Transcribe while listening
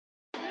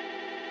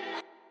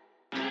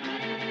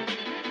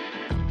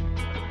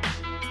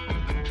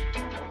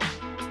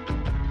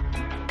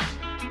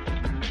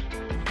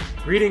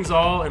Greetings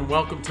all and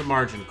welcome to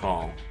Margin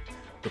Call,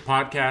 the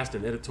podcast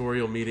and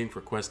editorial meeting for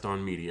Quest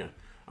On Media.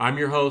 I'm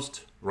your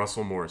host,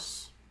 Russell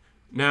Morse.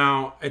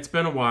 Now, it's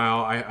been a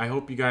while. I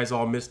hope you guys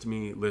all missed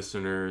me,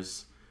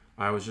 listeners.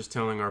 I was just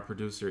telling our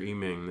producer,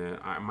 Eming, that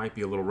I might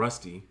be a little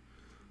rusty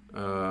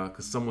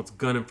because someone's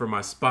gunning for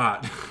my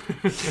spot.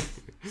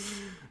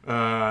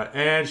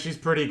 And she's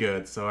pretty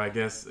good, so I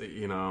guess,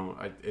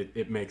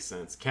 it makes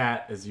sense.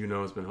 Kat, as you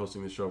know, has been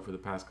hosting the show for the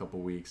past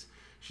couple weeks.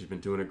 She's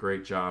been doing a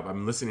great job.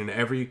 I'm listening to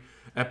every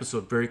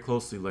episode very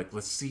closely, like,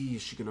 let's see,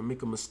 is she going to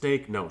make a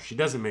mistake? No, she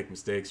doesn't make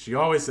mistakes. She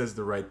always says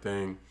the right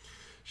thing.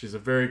 She's a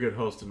very good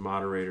host and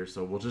moderator,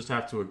 so we'll just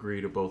have to agree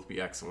to both be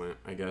excellent,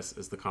 I guess,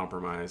 is the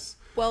compromise.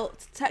 Well,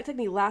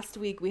 technically, last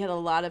week we had a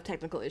lot of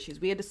technical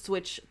issues. We had to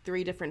switch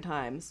 3 different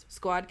times.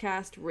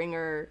 Squadcast,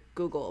 Ringer,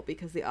 Google,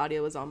 because the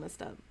audio was all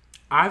messed up.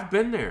 I've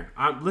been there.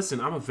 Listen,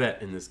 I'm a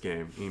vet in this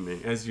game,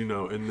 Eming, as you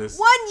know. In this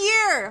 1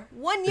 year!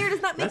 1 year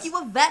does not make you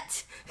a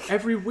vet.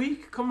 Every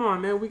week? Come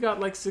on, man. We got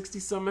like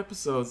 60-some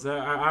episodes.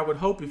 I would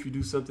hope if you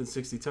do something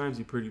 60 times,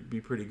 you'd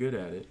be pretty good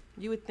at it.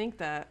 You would think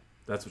that.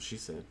 That's what she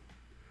said.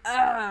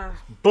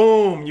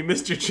 Boom! You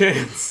missed your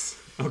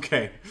chance.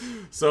 Okay.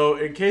 So,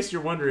 in case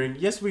you're wondering,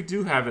 yes, we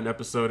do have an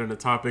episode and a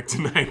topic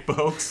tonight,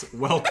 folks.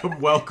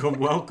 Welcome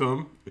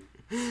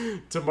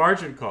to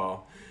Margin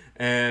Call.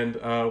 And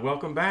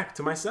welcome back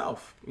to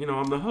myself. You know,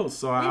 I'm the host,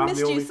 so I'm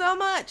missed the only... you so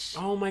much.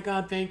 Oh my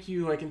God, thank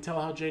you. I can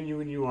tell how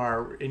genuine you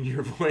are in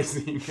your voice.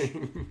 I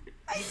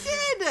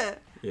did.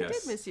 Yes. I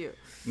did miss you.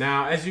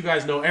 Now, as you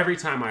guys know, every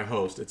time I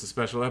host, it's a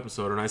special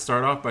episode, and I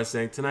start off by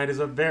saying tonight is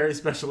a very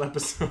special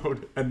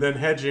episode, and then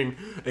hedging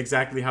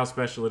exactly how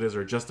special it is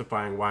or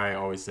justifying why I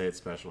always say it's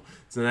special.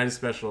 Tonight is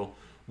special.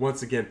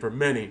 Once again, for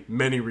many,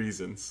 many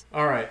reasons.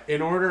 All right,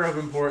 in order of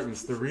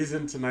importance, the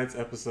reason tonight's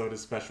episode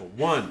is special.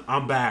 1,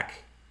 I'm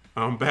back.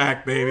 I'm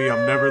back, baby.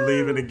 I'm never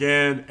leaving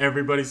again.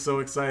 Everybody's so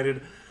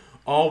excited.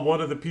 All one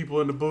of the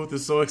people in the booth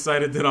is so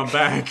excited that I'm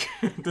back.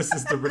 This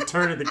is the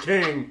return of the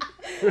king.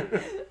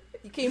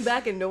 You came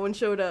back and no one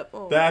showed up.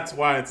 Oh. That's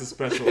why it's a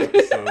special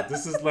episode.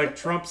 This is like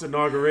Trump's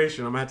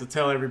inauguration. I'm going to have to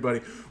tell everybody.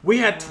 We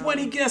had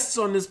 20 guests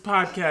on this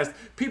podcast.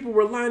 People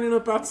were lining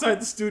up outside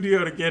the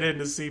studio to get in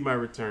to see my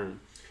return.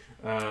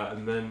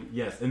 And then,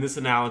 yes, in this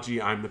analogy,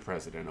 I'm the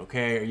president,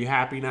 okay? Are you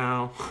happy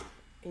now?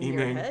 In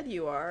your head,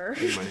 you are.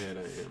 In my head,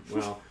 I am.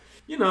 Well...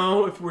 You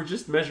know, if we're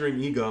just measuring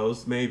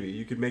egos, maybe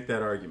you could make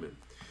that argument.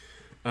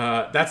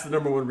 That's the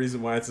number 1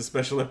 reason why it's a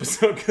special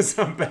episode, because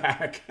I'm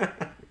back.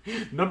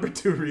 Number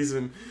 2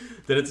 reason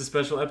that it's a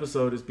special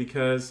episode is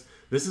because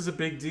this is a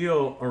big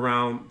deal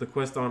around the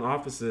Quest On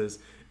offices.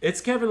 It's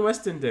Kevin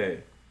Weston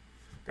Day.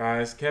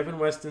 Guys, Kevin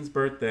Weston's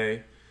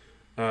birthday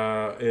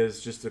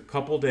is just a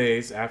couple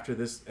days after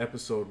this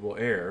episode will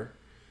air.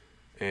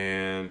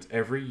 And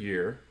every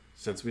year...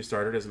 Since we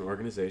started as an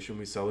organization,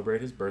 we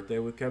celebrate his birthday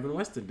with Kevin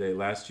Weston Day.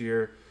 Last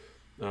year,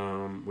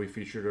 we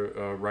featured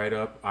a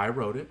write-up. I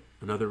wrote it.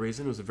 Another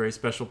reason, it was a very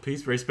special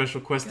piece, very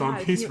special Quest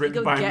On piece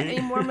written by me. Get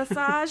any more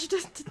massaged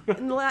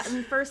in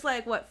the first,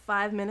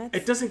 5 minutes?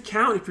 It doesn't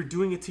count if you're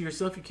doing it to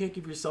yourself. You can't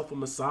give yourself a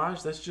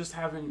massage. That's just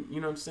having, you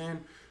know what I'm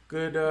saying,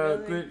 good.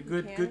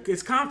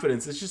 It's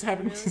confidence. It's just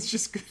having, It's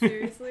just good.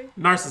 Seriously?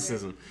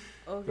 Narcissism.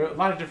 Okay. A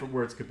lot of different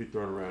words could be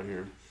thrown around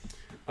here.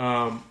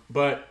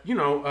 But,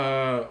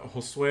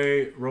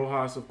 Josue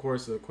Rojas, of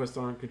course, a Quest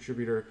On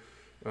contributor,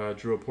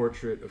 drew a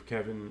portrait of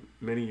Kevin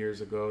many years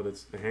ago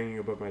that's hanging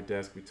above my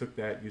desk. We took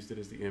that, used it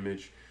as the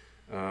image,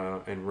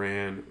 and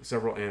ran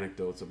several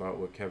anecdotes about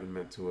what Kevin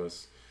meant to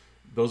us.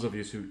 Those of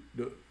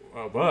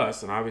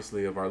us, and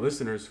obviously of our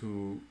listeners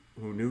who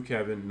knew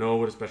Kevin, know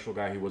what a special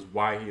guy he was,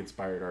 why he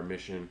inspired our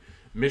mission.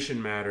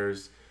 Mission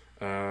matters.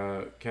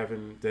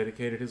 Kevin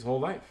dedicated his whole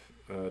life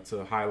to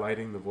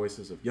highlighting the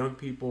voices of young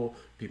people,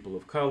 people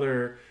of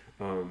color,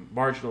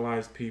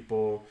 marginalized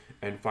people,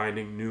 and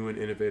finding new and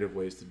innovative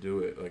ways to do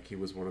it. Like, he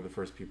was one of the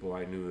first people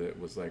I knew that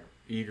was like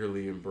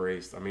eagerly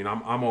embraced. I mean,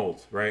 I'm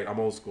old, right? I'm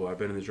old school. I've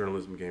been in the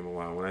journalism game a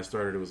while. When I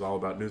started, it was all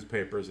about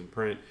newspapers and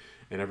print,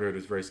 and everybody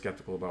was very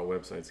skeptical about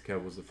websites.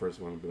 Kev was the first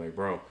one to be like,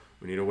 bro,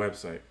 we need a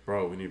website.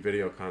 Bro, we need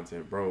video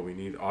content. Bro, we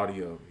need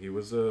audio. He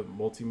was a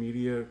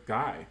multimedia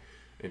guy.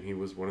 And he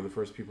was one of the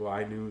first people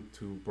I knew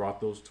to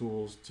brought those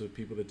tools to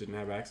people that didn't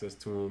have access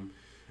to them.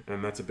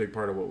 And that's a big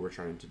part of what we're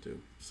trying to do.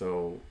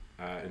 So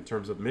in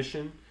terms of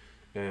mission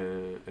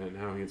and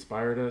how he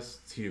inspired us,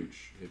 it's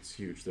huge. It's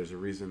huge. There's a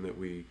reason that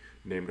we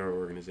named our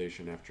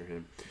organization after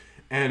him.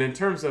 And in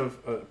terms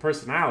of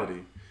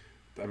personality,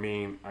 I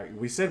mean,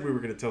 we said we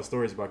were going to tell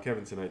stories about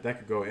Kevin tonight. That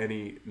could go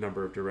any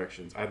number of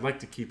directions. I'd like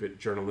to keep it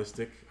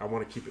journalistic. I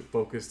want to keep it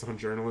focused on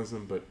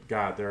journalism. But,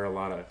 God, there are a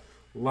lot of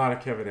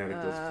Kevin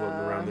anecdotes floating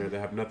around there that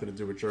have nothing to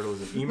do with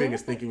journalism. Eming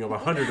is thinking of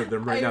 100 of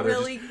them right now.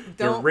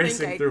 They're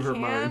racing through her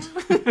mind.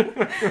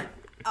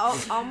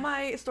 All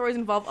my stories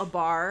involve a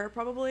bar,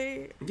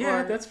 probably.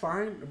 Yeah, that's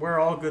fine. Where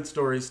all good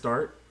stories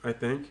start, I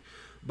think.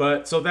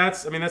 But so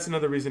that's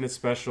another reason it's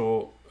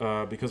special,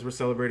 because we're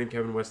celebrating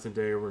Kevin Weston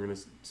Day. We're going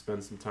to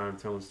spend some time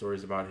telling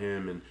stories about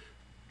him and,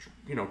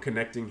 you know,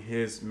 connecting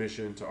his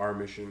mission to our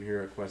mission here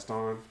at Quest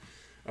On.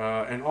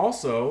 And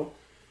also,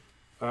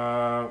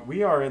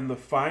 we are in the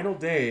final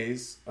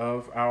days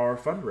of our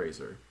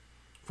fundraiser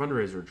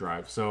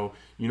drive. So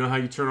you know how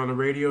you turn on the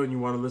radio and you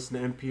want to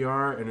listen to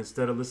NPR, and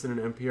instead of listening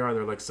to NPR,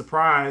 they're like,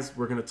 surprise,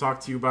 we're going to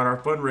talk to you about our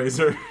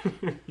fundraiser.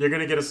 You're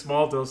going to get a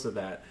small dose of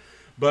that.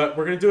 But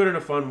we're going to do it in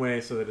a fun way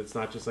so that it's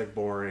not just like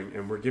boring,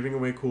 and we're giving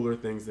away cooler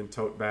things than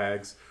tote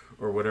bags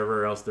or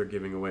whatever else they're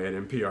giving away at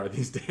NPR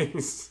these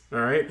days. All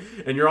right?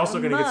 And you're also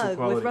going to get some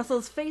quality. With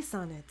Russell's face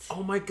on it.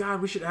 Oh my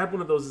God, we should add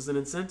one of those as an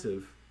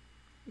incentive.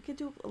 We could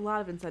do a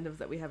lot of incentives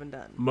that we haven't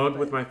done. Mug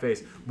with my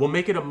face. We'll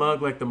make it a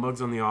mug like the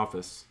mugs on The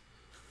Office.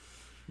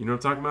 You know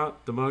what I'm talking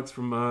about? The mugs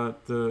from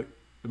the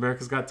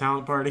America's Got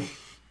Talent party.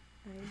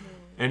 I know.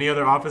 Any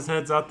other Office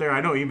heads out there?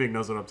 I know Emig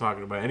knows what I'm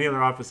talking about. Any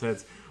other Office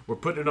heads? We're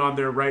putting it on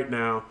there right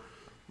now.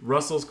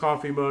 Russell's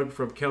coffee mug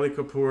from Kelly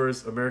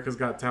Kapoor's America's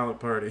Got Talent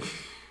party.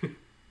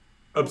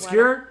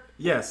 Obscure?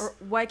 Yes. Or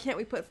why can't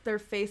we put their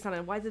face on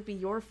it? Why does it be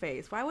your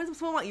face? Why would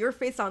someone want your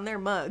face on their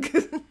mug?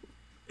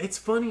 It's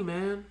funny,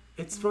 man.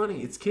 It's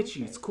funny. It's kitschy.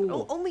 Okay. It's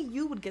cool. Only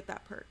you would get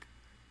that perk.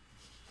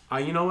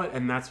 You know what?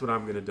 And that's what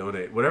I'm going to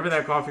donate. Whatever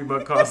that coffee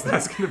mug costs,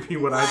 that's going to be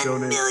what I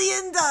donate.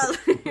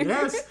 $1 million.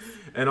 Yes.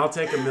 And I'll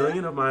take $1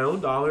 million of my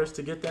own dollars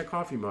to get that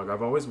coffee mug.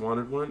 I've always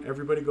wanted one.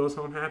 Everybody goes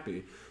home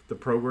happy. The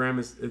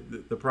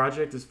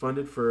project is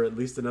funded for at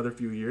least another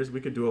few years.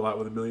 We could do a lot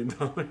with $1 million.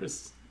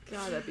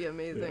 God, that'd be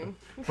amazing.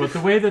 Yeah. But the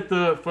way that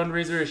the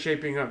fundraiser is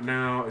shaping up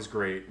now is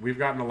great. We've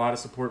gotten a lot of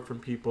support from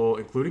people,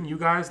 including you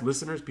guys,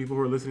 listeners, people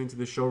who are listening to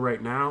the show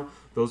right now.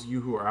 Those of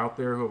you who are out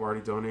there who have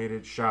already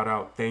donated, shout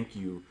out, thank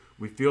you.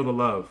 We feel the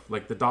love.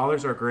 Like, the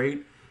dollars are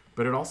great,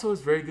 but it also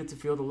is very good to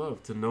feel the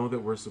love, to know that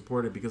we're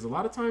supported. Because a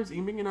lot of times,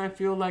 Emig and I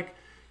feel like,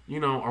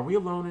 are we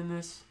alone in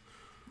this?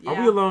 Yeah.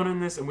 Are we alone in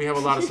this? And we have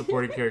a lot of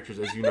supporting characters,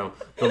 as you know.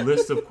 The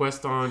list of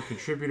Quest On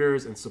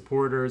contributors and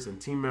supporters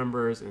and team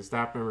members and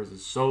staff members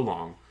is so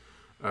long.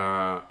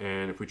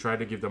 And if we tried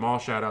to give them all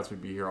shout-outs,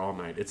 we'd be here all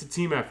night. It's a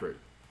team effort.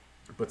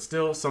 But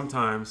still,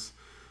 sometimes,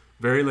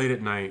 very late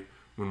at night,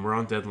 when we're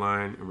on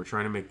deadline and we're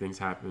trying to make things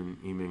happen,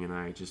 Emig and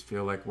I just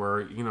feel like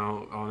we're,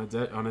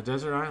 on a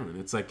desert island.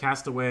 It's like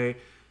Castaway.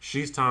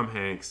 She's Tom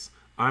Hanks.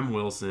 I'm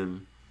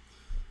Wilson.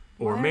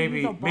 Or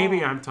maybe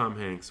I'm Tom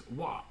Hanks.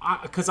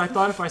 Because I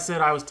thought if I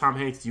said I was Tom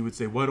Hanks, you would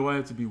say, why do I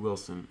have to be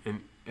Wilson?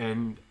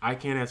 And I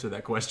can't answer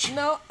that question.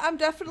 No, I'm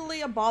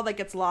definitely a ball that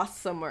gets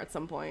lost somewhere at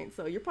some point.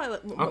 So you're probably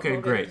okay,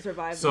 great. To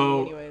survive.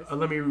 So anyways.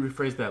 Let me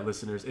rephrase that,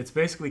 listeners. It's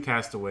basically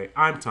Castaway.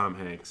 I'm Tom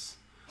Hanks.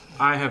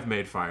 I have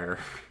made fire.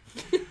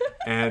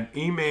 And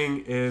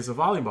Emig is a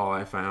volleyball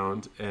I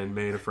found and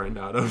made a friend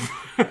out of.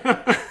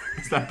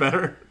 Is that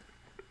better?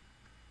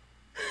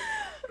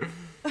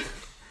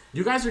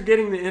 You guys are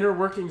getting the inner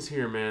workings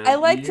here, man. I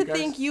like to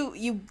think you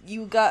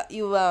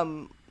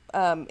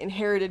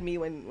inherited me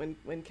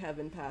when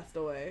Kevin passed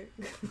away.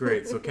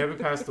 Great. So Kevin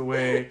passed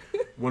away.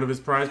 One of his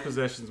prized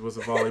possessions was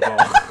a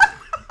volleyball.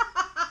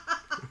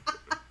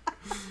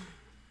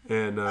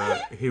 And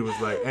he was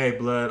like, "Hey,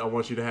 Blood, I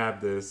want you to have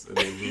this." And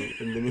then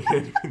he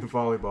handed me the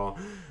volleyball.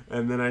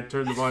 And then I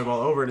turned the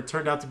volleyball over, and it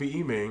turned out to be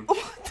Emig,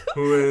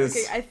 who is...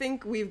 Okay, I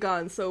think we've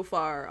gone so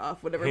far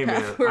off whatever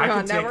path we're on. I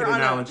can take an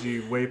analogy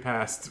way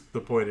past the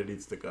point it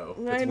needs to go.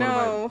 It's I know.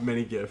 one of my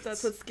many gifts.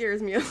 That's what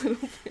scares me a little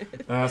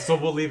bit. So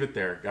we'll leave it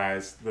there,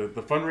 guys. The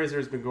fundraiser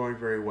has been going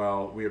very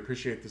well. We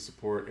appreciate the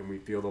support, and we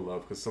feel the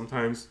love, because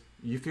sometimes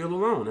you feel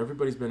alone.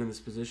 Everybody's been in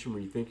this position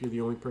where you think you're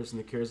the only person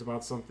that cares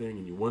about something,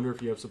 and you wonder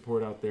if you have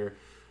support out there.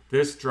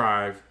 This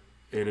drive,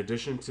 in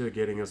addition to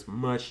getting us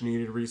much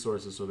needed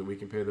resources so that we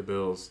can pay the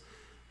bills,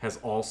 has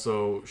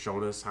also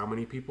shown us how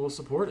many people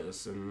support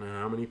us and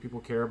how many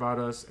people care about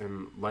us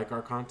and like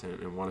our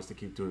content and want us to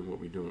keep doing what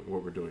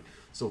we're doing.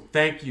 So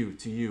thank you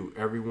to you,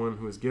 everyone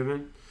who has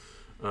given,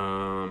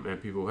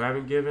 and people who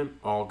haven't given.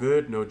 All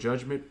good, no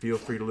judgment. Feel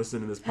free to listen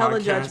to this podcast. Hella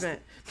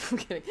judgment. I'm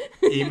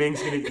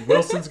kidding.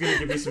 Wilson's gonna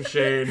give you some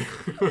shade.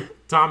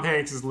 Tom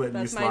Hanks is letting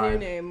you slide. That's my new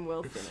name,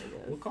 Wilson, I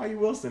guess. We'll call you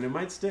Wilson. It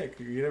might stick.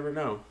 You never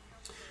know.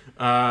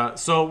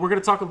 So we're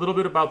going to talk a little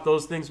bit about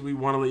those things. We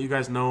want to let you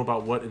guys know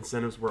about what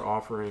incentives we're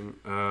offering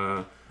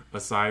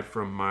aside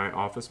from my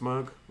office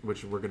mug,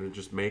 which we're going to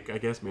just make, I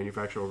guess,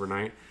 manufacture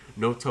overnight.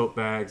 No tote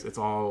bags. It's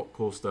all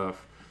cool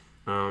stuff.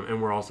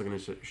 And we're also going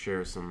to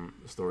share some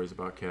stories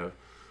about Kev.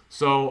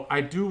 So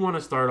I do want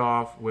to start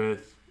off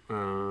with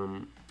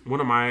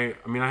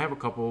I have a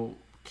couple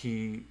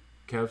key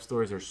Kev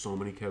stories. There's so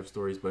many Kev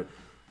stories, but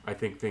I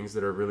think things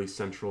that are really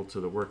central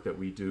to the work that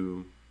we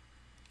do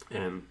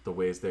and the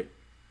ways that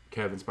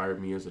Kev inspired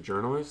me as a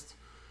journalist.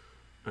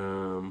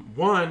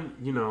 One,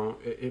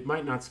 it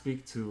might not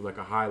speak to like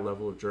a high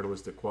level of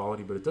journalistic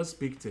quality, but it does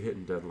speak to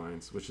hitting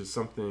deadlines, which is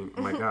something,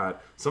 oh my God.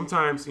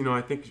 Sometimes,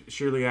 I think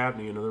Shirley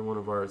Abney, another one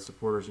of our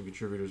supporters and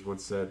contributors,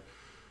 once said,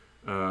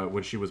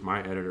 when she was my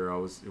editor, I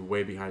was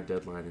way behind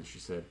deadline, and she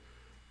said,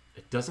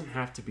 it doesn't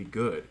have to be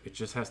good. It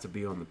just has to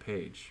be on the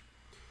page.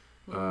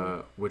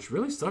 Which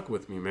really stuck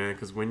with me, man,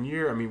 because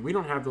we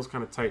don't have those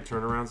kind of tight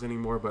turnarounds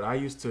anymore, but I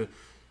used to,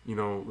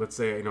 let's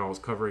say, I was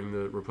covering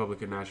the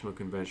Republican National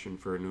Convention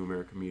for New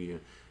American Media.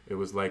 It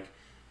was like,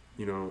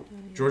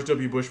 George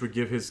W. Bush would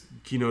give his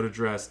keynote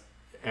address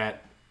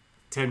at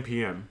 10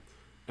 p.m.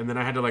 And then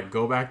I had to like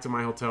go back to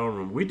my hotel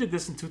room. We did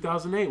this in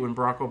 2008 when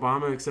Barack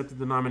Obama accepted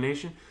the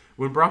nomination.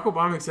 When Barack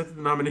Obama accepted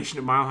the nomination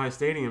at Mile High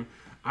Stadium,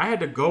 I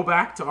had to go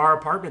back to our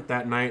apartment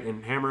that night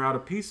and hammer out a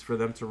piece for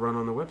them to run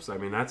on the website. I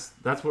mean,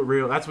 that's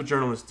what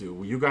journalists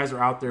do. You guys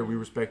are out there. We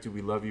respect you.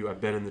 We love you.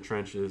 I've been in the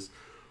trenches.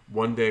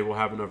 One day we'll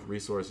have enough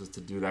resources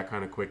to do that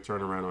kind of quick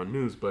turnaround on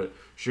news. But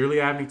Shirley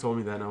Abney told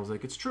me that, and I was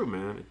like, it's true,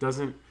 man. It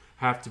doesn't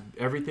have to.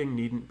 Everything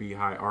needn't be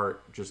high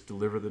art. Just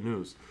deliver the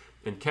news.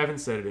 And Kevin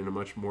said it in a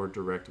much more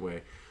direct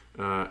way.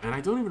 And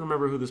I don't even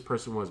remember who this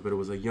person was, but it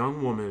was a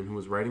young woman who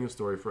was writing a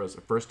story for us,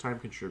 a first-time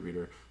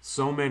contributor.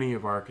 So many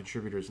of our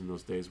contributors in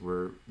those days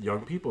were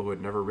young people who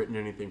had never written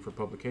anything for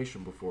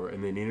publication before,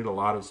 and they needed a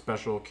lot of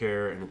special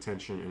care and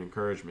attention and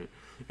encouragement.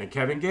 And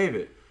Kevin gave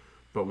it.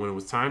 But when it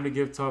was time to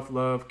give tough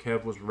love,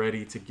 Kev was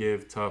ready to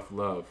give tough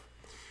love.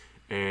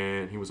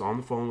 And he was on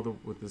the phone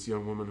with this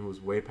young woman who was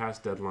way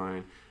past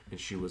deadline, and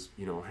she was,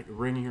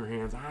 wringing her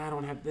hands. I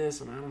don't have this,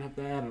 and I don't have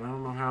that, and I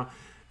don't know how.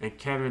 And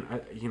Kevin,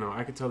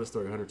 I could tell this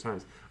story 100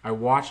 times. I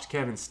watched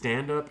Kevin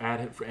stand up at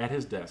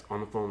his desk on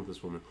the phone with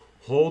this woman,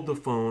 hold the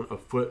phone a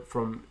foot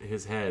from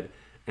his head,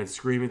 and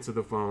scream into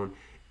the phone,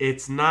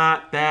 "It's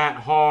not that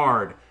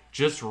hard.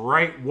 Just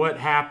write what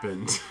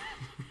happened."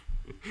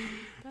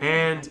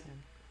 And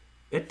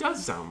it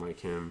does sound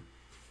like him.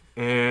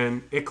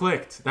 And it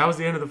clicked. That was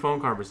the end of the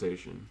phone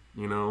conversation.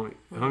 Hung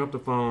up the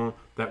phone.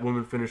 That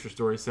woman finished her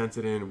story, sent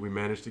it in. We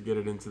managed to get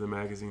it into the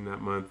magazine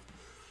that month.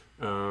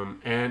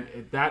 And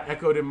that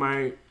echoed in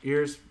my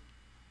ears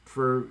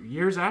for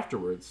years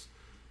afterwards.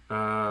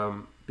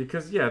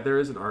 Because, there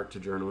is an art to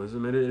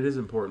journalism. And it is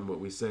important what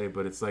we say.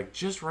 But it's like,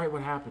 just write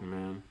what happened,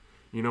 man.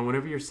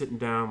 Whenever you're sitting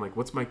down, like,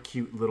 what's my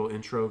cute little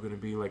intro going to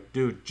be? Like,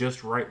 dude,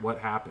 just write what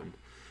happened.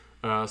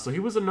 So he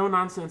was a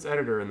no-nonsense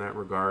editor in that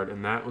regard,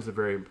 and that was a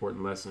very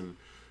important lesson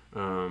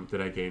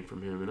that I gained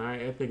from him. And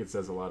I think it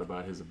says a lot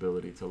about his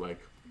ability to,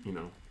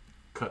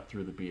 cut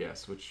through the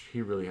BS, which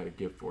he really had a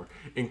gift for.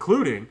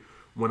 Including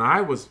when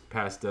I was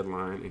past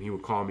deadline, and he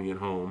would call me at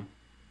home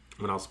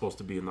when I was supposed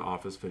to be in the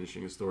office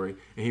finishing a story,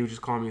 and he would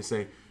just call me and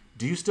say,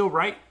 "Do you still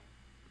write?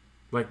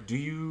 Like, do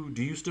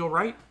you still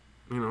write?"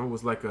 It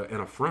was like an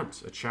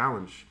affront, a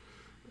challenge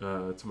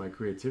to my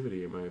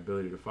creativity and my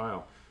ability to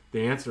file.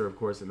 The answer, of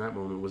course, in that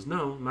moment was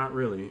no, not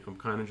really. I'm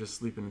kind of just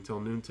sleeping until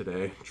noon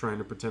today, trying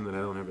to pretend that I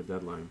don't have a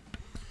deadline.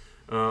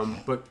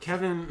 But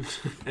Kevin,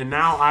 and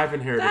now I've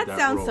inherited that role. That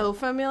sounds so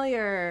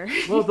familiar.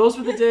 Well, those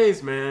were the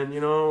days, man.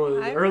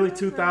 Early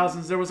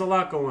 2000s, there was a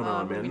lot going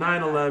on, man.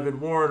 9/11,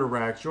 war in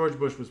Iraq, George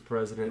Bush was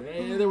president.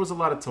 There was a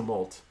lot of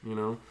tumult,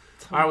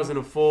 I was in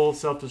a full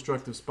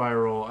self-destructive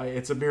spiral.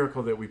 It's a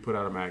miracle that we put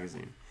out a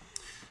magazine.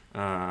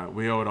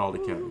 We owe it all to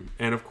Kevin.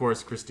 And, of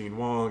course, Christine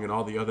Wong and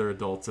all the other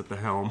adults at the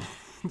helm.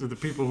 To the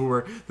people who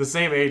were the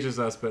same age as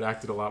us but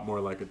acted a lot more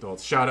like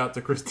adults. Shout out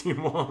to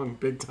Christine Wong,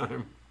 big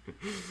time.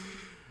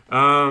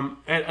 And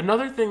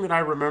another thing that I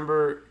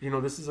remember,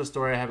 this is a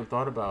story I haven't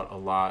thought about a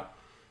lot,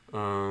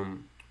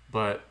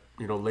 but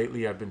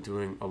lately I've been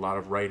doing a lot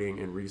of writing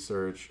and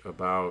research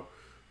about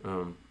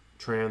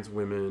trans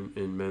women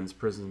in men's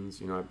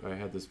prisons. I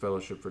had this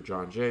fellowship for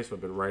John Jay, so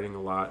I've been writing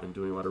a lot and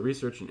doing a lot of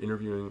research and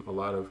interviewing a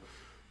lot of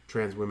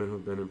trans women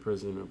who've been in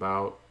prison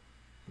about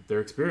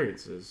their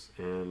experiences.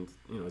 And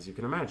as you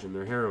can imagine,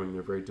 they're harrowing,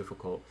 they're very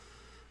difficult,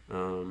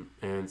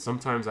 and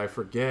sometimes I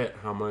forget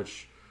how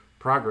much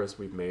progress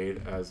we've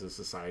made as a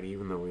society,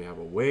 even though we have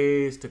a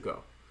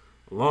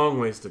long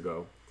ways to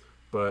go,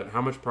 but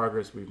how much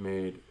progress we've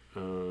made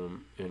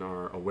in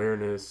our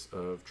awareness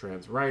of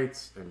trans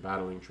rights and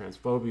battling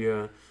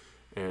transphobia.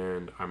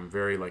 And I'm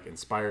very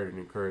inspired and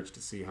encouraged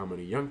to see how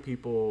many young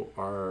people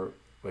are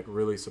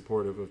really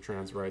supportive of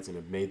trans rights and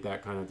have made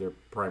that kind of their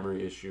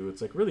primary issue.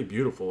 It's really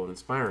beautiful and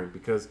inspiring,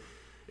 because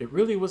it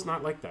really was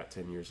not like that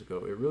 10 years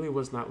ago. It really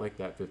was not like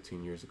that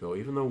 15 years ago.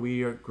 Even though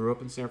we grew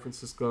up in San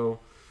Francisco,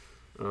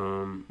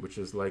 which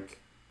is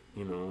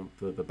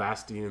the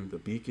bastion, the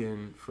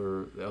beacon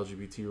for the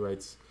LGBT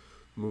rights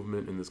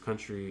movement in this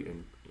country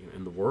and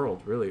in the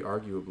world, really,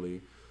 arguably.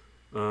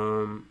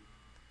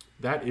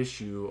 That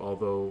issue,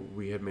 although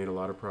we have made a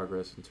lot of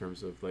progress in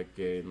terms of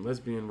gay and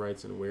lesbian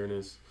rights and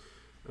awareness,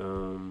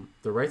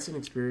 the rights and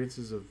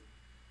experiences of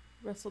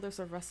there's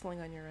a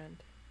wrestling on your end.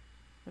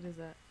 What is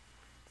that?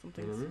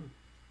 I don't know.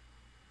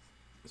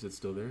 Is it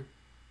still there?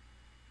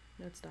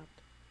 No, it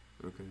stopped.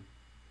 Okay.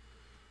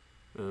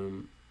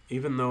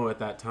 Even though at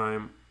that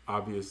time,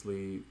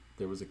 obviously,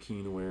 there was a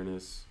keen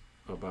awareness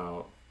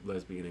about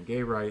lesbian and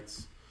gay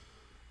rights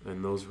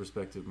and those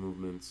respective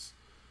movements,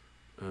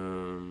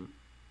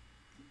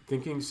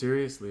 thinking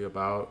seriously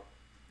about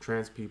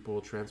trans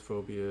people,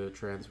 transphobia,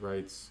 trans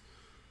rights,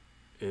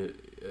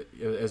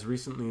 as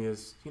recently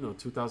as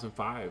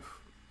 2005,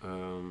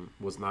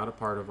 was not a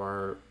part of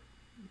our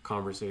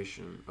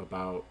conversation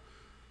about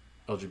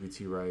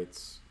LGBT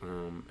rights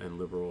and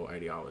liberal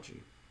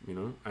ideology.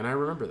 And I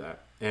remember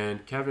that.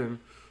 And Kevin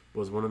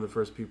was one of the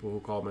first people who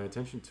called my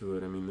attention to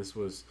it. I mean, this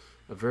was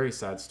a very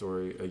sad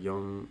story. A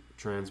young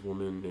trans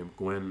woman named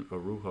Gwen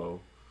Arujo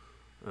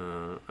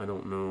I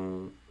don't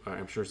know.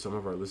 I'm sure some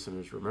of our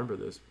listeners remember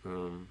this,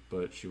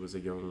 but she was a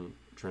young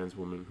trans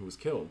woman who was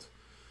killed.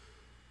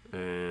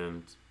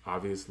 And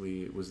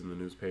obviously it was in the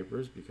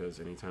newspapers because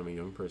anytime a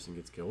young person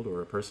gets killed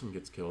or a person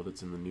gets killed,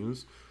 it's in the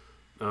news.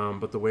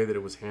 But the way that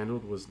it was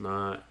handled was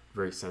not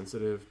very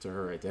sensitive to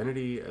her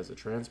identity as a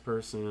trans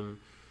person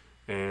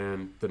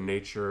and the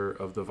nature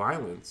of the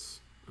violence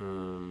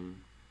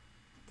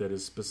that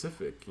is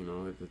specific. You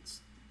know,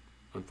 it's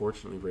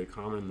unfortunately very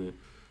common that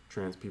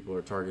trans people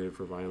are targeted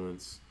for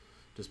violence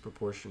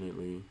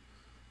disproportionately.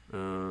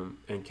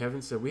 And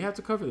Kevin said, we have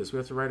to cover this. We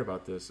have to write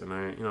about this. And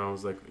I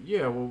was like,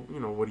 yeah, well,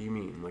 what do you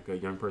mean? Like a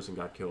young person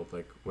got killed,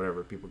 like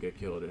whatever, people get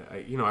killed.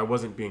 I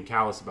wasn't being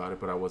callous about it,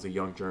 but I was a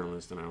young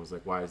journalist and I was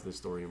like, why is this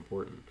story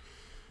important?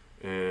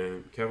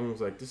 And Kevin was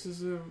like, this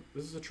is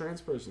a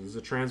trans person. This is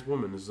a trans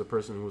woman. This is a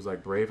person who was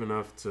like brave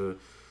enough to,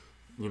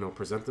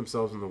 present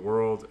themselves in the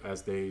world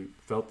as they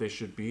felt they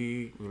should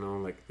be,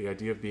 like the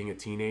idea of being a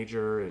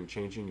teenager and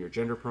changing your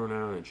gender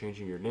pronoun and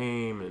changing your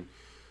name and,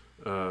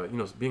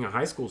 being a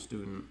high school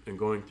student and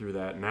going through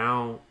that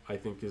now, I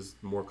think is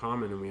more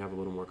common and we have a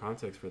little more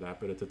context for that.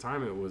 But at the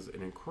time it was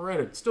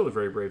still a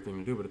very brave thing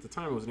to do, but at the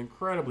time it was an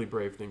incredibly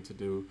brave thing to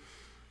do.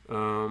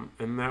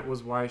 And that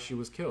was why she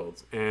was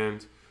killed.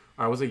 And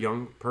I was a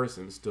young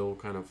person still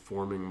kind of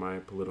forming my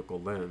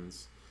political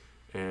lens.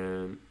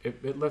 And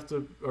it left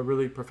a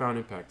really profound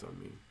impact on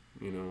me.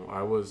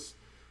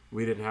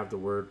 We didn't have the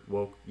word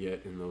woke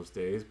yet in those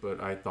days, but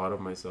I thought of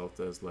myself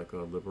as like a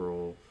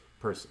liberal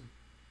person.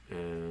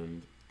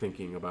 And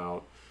thinking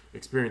about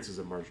experiences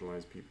of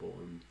marginalized people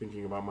and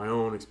thinking about my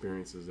own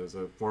experiences as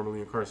a formerly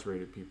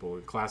incarcerated people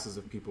and classes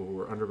of people who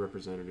were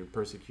underrepresented and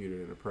persecuted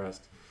and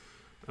oppressed.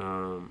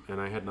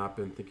 And I had not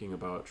been thinking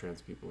about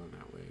trans people in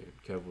that way. And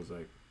Kev was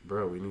like,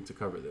 bro, we need to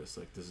cover this.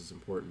 Like, this is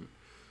important.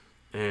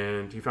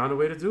 And he found a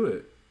way to do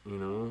it.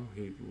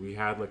 We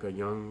had like a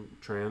young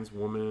trans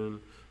woman,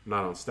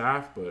 not on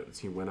staff, but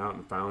he went out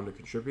and found a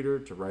contributor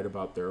to write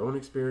about their own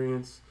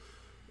experience.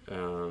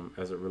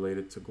 As it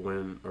related to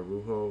Gwen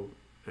Arujo,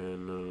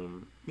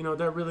 and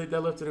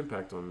that left an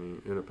impact on me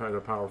in a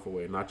powerful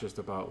way. Not just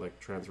about like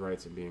trans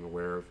rights and being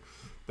aware of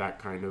that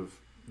kind of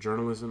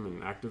journalism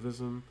and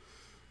activism,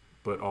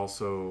 but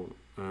also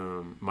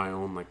my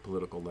own like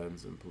political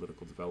lens and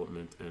political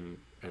development and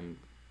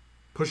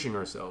pushing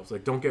ourselves.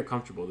 Like, don't get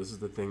comfortable. This is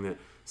the thing that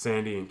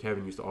Sandy and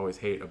Kevin used to always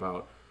hate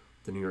about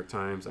the New York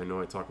Times. I know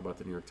I talk about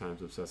the New York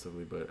Times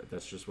obsessively, but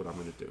that's just what I'm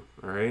going to do.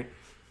 All right.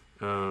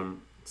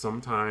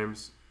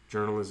 Sometimes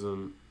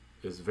journalism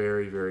is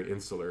very, very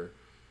insular,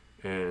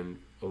 and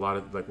a lot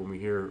of like when we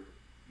hear,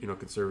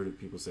 conservative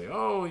people say,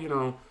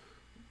 "Oh,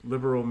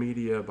 liberal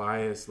media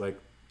bias," like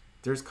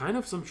there's kind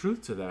of some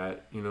truth to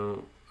that,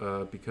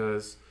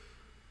 because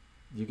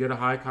you get a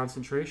high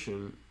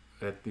concentration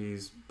at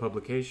these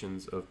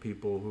publications of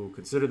people who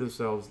consider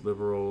themselves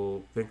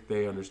liberal, think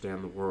they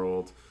understand the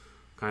world,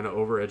 kind of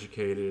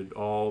overeducated,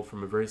 all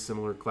from a very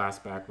similar class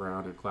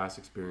background and class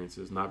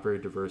experiences, not very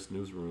diverse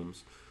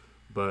newsrooms.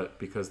 But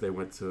because they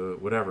went to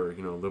whatever,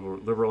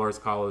 liberal arts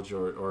college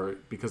or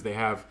because they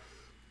have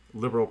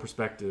liberal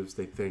perspectives,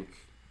 they think,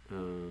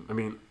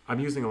 I'm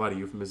using a lot of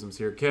euphemisms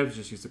here. Kev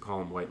just used to call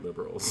them white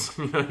liberals.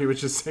 He would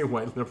just say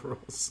white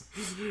liberals.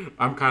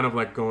 I'm kind of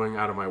like going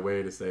out of my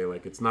way to say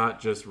like, it's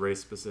not just race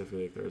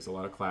specific. There's a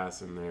lot of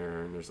class in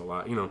there and there's a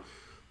lot,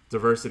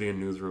 diversity in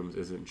newsrooms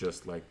isn't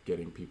just like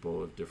getting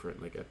people of different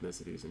like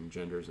ethnicities and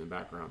genders and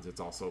backgrounds. It's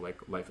also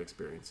like life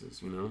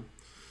experiences,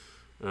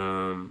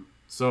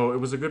 So it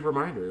was a good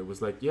reminder. It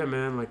was like, yeah,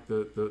 man, like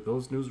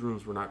those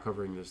newsrooms were not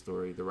covering this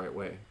story the right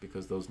way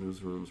because those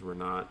newsrooms were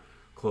not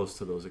close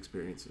to those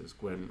experiences.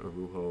 Gwen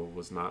Arujo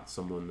was not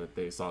someone that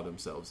they saw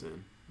themselves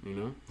in,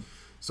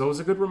 So it was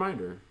a good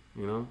reminder,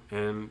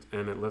 and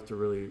it left a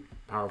really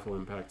powerful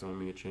impact on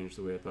me. It changed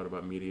the way I thought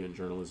about media and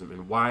journalism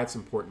and why it's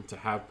important to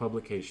have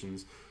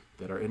publications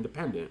that are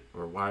independent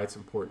or why it's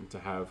important to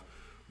have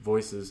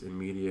voices in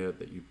media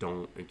that you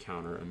don't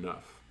encounter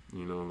enough.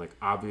 Like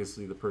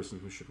obviously the person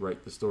who should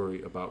write the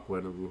story about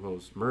Gwen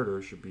Arujo's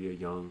murder should be a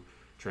young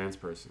trans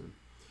person,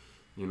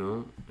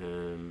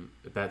 and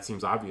that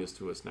seems obvious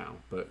to us now.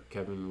 But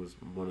Kevin was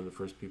one of the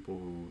first people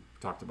who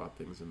talked about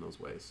things in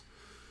those ways.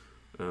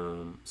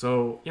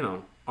 So,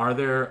 are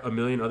there a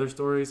million other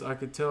stories I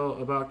could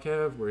tell about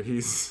Kev where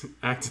he's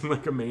acting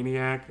like a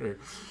maniac or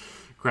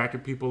cracking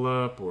people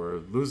up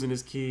or losing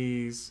his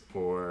keys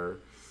or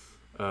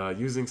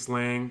using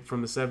slang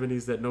from the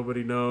 70s that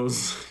nobody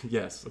knows?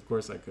 Yes, of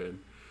course I could.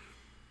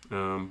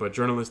 But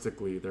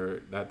journalistically,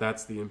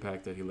 that's the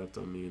impact that he left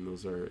on me, and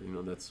those are,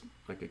 that's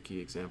like a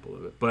key example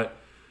of it. But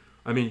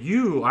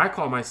I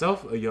call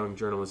myself a young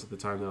journalist at the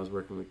time that I was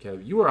working with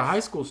Kev. You were a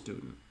high school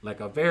student, like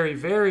a very,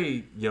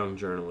 very young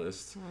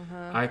journalist.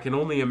 Uh-huh. I can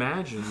only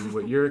imagine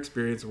what your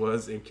experience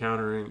was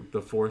encountering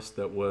the force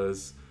that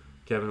was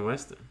Kevin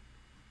Weston.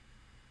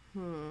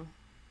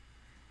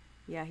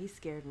 Yeah, he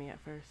scared me at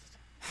first.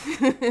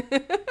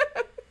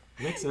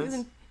 Makes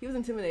sense. He was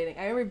intimidating.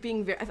 I remember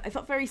being I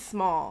felt very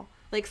small,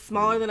 like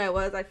smaller than I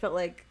was. I felt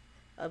like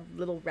a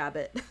little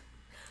rabbit.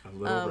 A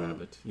little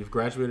rabbit. You've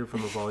graduated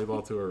from a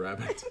volleyball to a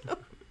rabbit.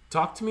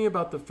 Talk to me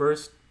about the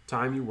first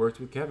time you worked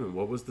with Kevin.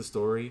 What was the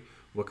story?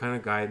 What kind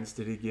of guidance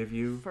did he give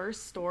you?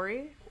 First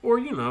story? Or,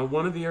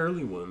 one of the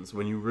early ones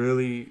when you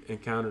really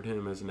encountered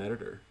him as an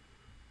editor.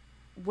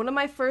 One of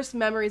my first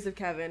memories of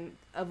Kevin,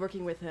 of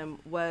working with him,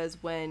 was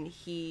when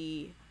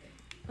he...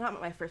 Not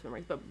my first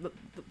memories, but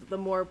the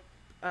more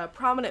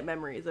prominent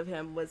memories of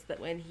him was that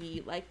when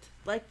he liked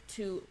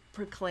to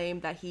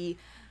proclaim that he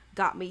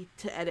got me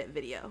to edit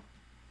video.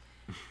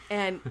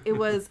 And it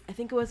was, I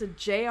think it was a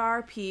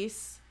JR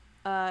piece.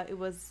 It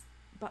was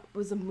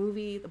a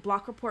movie, the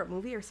Block Report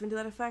movie or something to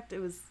that effect. It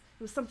was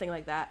something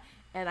like that.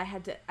 And I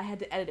had to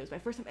edit it. It was my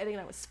first time editing,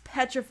 and I was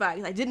petrified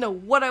because I didn't know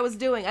what I was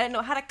doing. I didn't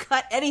know how to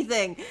cut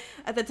anything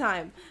at the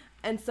time.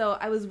 And so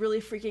I was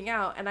really freaking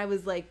out, and I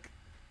was like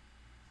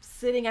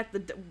sitting at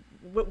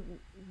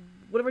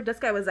whatever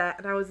desk I was at,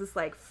 and I was just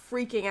like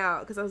freaking out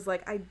because I was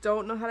like, I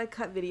don't know how to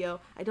cut video.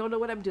 I don't know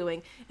what I'm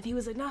doing. And he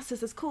was like, no,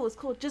 sis, it's cool.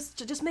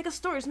 Just make a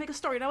story. Just make a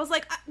story. And I was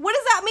like, what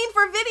does that mean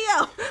for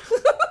video?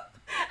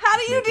 How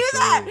do you do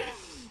that?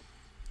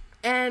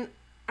 And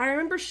I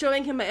remember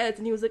showing him my edits,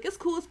 and he was like, it's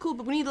cool,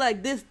 but we need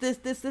like this,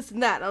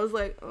 and that. And I was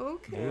like,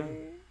 okay.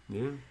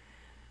 Yeah.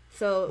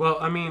 So. Well,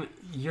 I mean,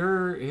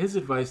 his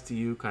advice to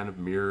you kind of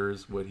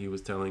mirrors what he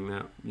was telling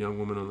that young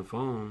woman on the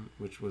phone,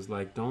 which was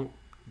like, don't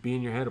be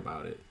in your head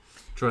about it.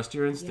 Trust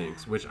your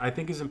instincts, which I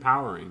think is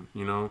empowering.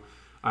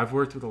 I've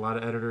worked with a lot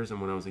of editors, and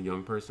when I was a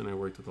young person, I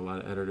worked with a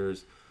lot of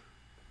editors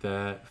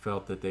that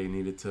felt that they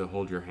needed to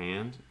hold your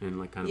hand in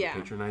like kind of a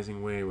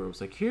patronizing way, where it was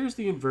like, here's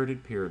the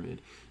inverted pyramid.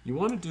 You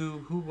want to do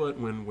who, what,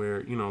 when,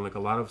 where, like a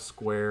lot of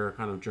square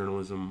kind of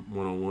journalism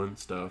 101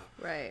 stuff.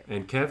 Right.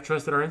 And Kev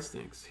trusted our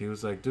instincts. He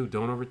was like, dude,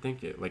 don't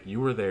overthink it. Like,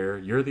 you were there.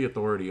 You're the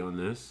authority on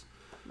this.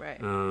 Right.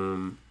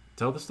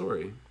 Tell the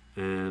story.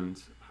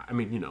 And I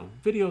mean,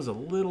 video's a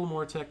little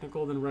more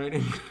technical than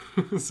writing.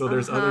 So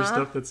there's other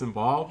stuff that's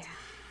involved. Yeah.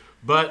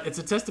 But it's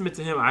a testament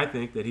to him, I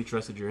think, that he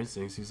trusted your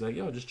instincts. He's like,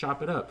 yo, just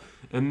chop it up.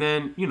 And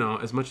then,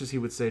 as much as he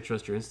would say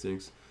trust your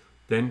instincts,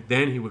 then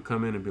he would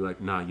come in and be like,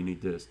 nah, you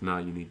need this. Nah,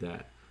 you need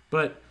that.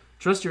 But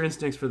trust your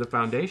instincts for the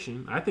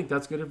foundation. I think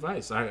that's good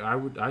advice.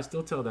 I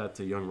still tell that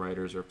to young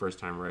writers or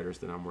first-time writers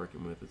that I'm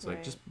working with. It's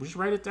like, just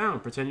write it down.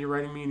 Pretend you're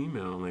writing me an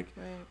email. Like,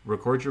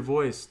 record your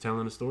voice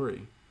telling a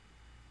story.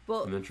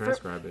 Well, and then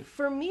transcribe it.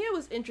 For me, it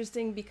was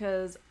interesting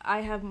because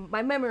I have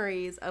my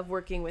memories of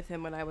working with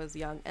him when I was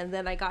young, and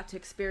then I got to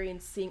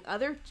experience seeing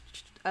other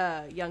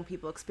young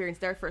people experience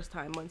their first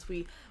time once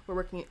we were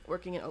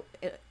working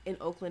in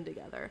Oakland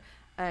together,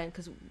 and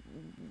because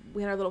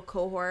we had our little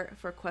cohort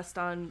for Quest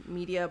On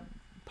Media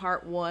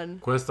Part 1.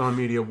 Quest On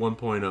Media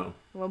 1.0.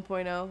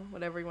 1.0,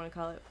 whatever you want to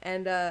call it,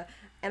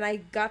 and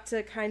I got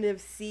to kind of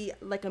see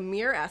like a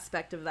mirror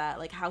aspect of that,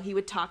 like how he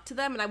would talk to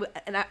them,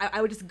 and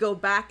I would just go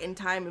back in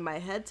time in my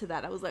head to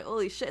that. I was like,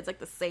 holy shit, it's like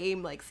the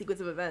same like sequence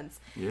of events,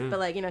 but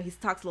like he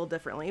talks a little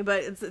differently,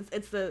 but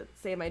it's the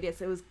same idea.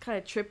 So it was kind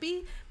of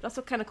trippy, but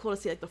also kind of cool to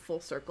see like the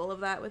full circle of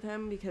that with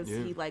him because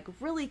he like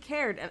really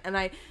cared, and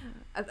I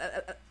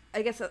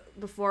guess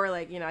before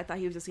like I thought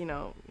he was just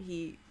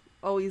he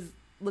always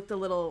looked a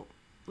little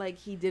like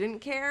he didn't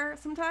care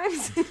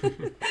sometimes.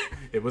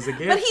 It was a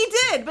gift.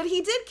 But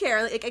he did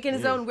care. Like in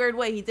his own weird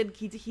way, he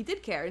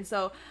did care. And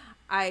so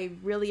I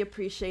really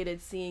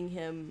appreciated seeing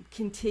him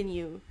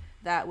continue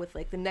that with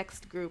like the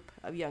next group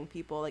of young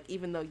people. Like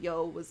even though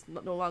Yo was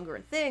no longer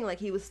a thing, like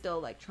he was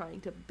still like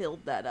trying to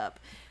build that up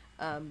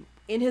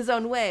in his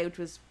own way, which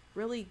was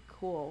really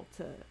cool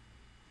to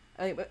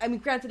I mean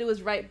granted it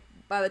was right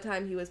by the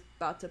time he was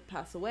about to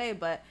pass away,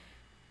 but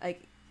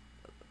like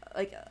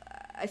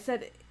I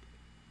said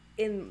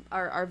in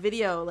our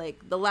video,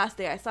 like the last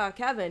day I saw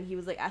Kevin, he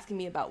was like asking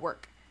me about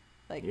work.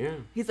 Like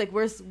he's like,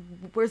 where's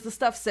the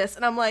stuff, sis?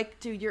 And I'm like,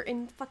 dude, you're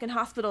in fucking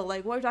hospital.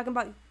 Like, what are you talking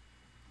about?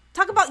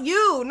 Talk about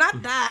you,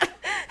 not that.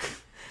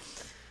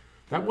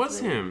 That was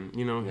him.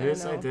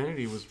 His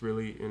identity was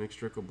really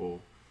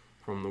inextricable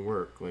from the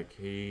work. Like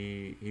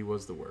he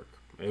was the work.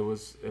 It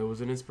was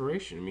an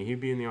inspiration. I mean, he'd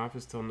be in the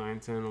office till 9,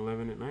 10,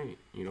 11 at night.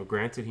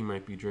 Granted, he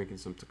might be drinking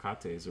some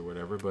Tecates or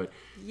whatever, but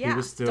he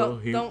was still...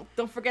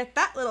 Don't forget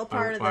that little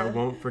part of the I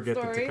won't forget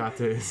story. The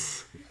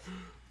Tecates.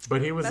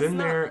 But he was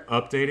there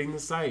updating the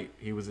site.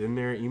 He was in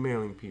there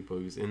emailing people.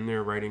 He was in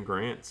there writing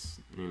grants,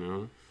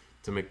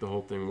 to make the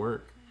whole thing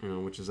work,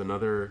 which is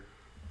another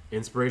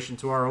inspiration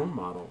to our own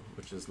model,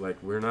 which is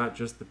like, we're not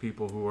just the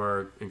people who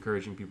are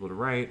encouraging people to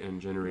write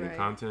and generating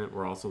content.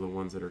 We're also the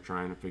ones that are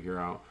trying to figure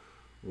out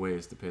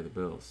ways to pay the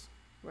bills.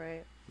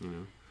 Right.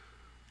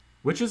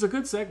 Which is a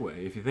good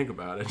segue if you think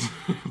about it.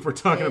 If we're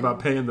talking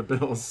about paying the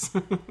bills.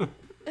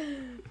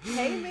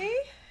 Pay me?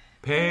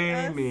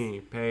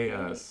 Pay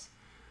us.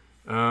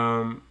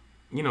 I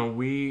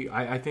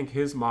think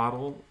his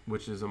model,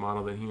 which is a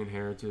model that he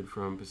inherited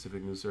from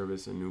Pacific News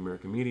Service and New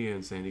American Media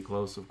and Sandy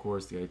Close, of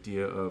course, the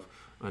idea of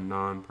a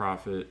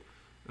non-profit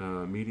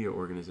media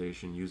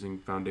organization using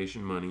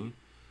foundation money,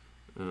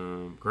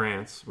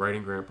 grants,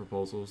 writing grant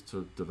proposals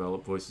to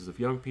develop voices of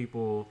young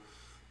people,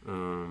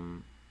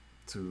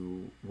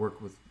 to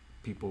work with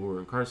people who are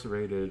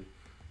incarcerated,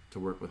 to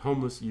work with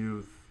homeless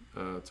youth,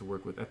 to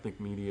work with ethnic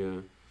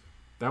media.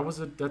 That's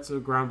a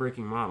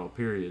groundbreaking model.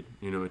 Period.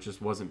 It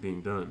just wasn't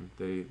being done.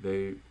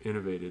 They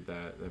innovated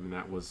that. I mean,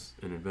 that was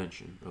an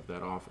invention of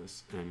that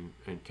office,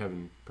 and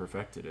Kevin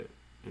perfected it,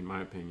 in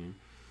my opinion.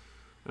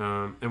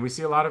 And we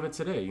see a lot of it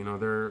today.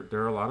 There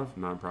are a lot of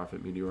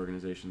nonprofit media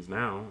organizations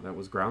now. That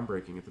was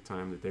groundbreaking at the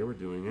time that they were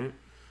doing it.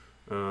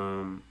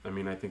 I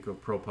mean, I think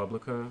of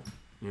ProPublica,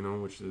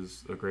 which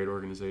is a great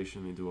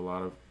organization. They do a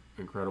lot of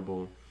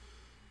incredible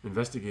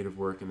investigative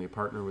work, and they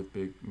partner with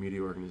big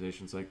media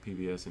organizations like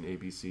PBS and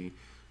ABC,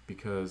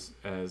 because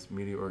as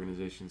media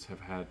organizations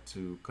have had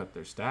to cut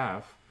their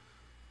staff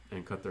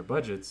and cut their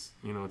budgets,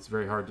 it's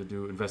very hard to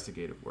do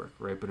investigative work,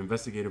 right? But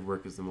investigative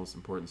work is the most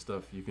important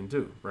stuff you can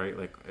do, right?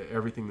 Like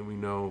everything that we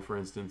know, for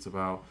instance,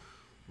 about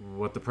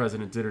what the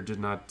president did or did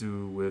not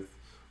do with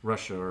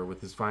Russia or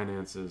with his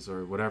finances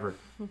or whatever,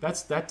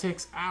 that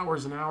takes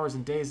hours and hours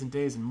and days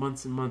and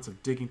months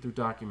of digging through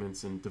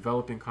documents and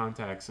developing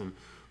contacts. And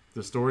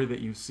the story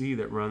that you see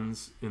that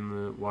runs in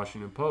the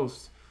Washington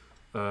Post,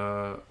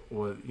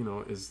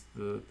 is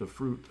the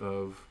fruit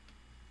of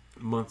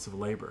months of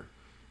labor.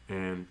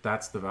 And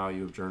that's the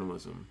value of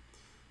journalism.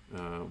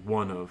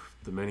 One of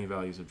the many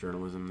values of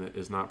journalism that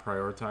is not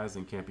prioritized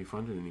and can't be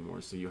funded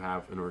anymore. So you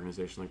have an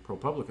organization like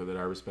ProPublica that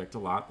I respect a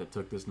lot, that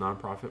took this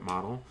nonprofit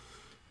model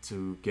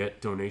to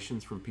get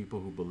donations from people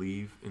who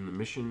believe in the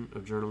mission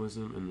of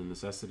journalism and the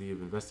necessity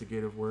of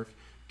investigative work,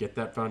 get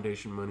that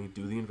foundation money,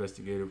 do the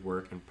investigative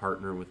work, and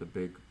partner with a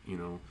big,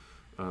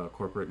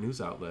 corporate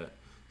news outlet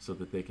so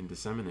that they can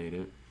disseminate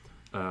it.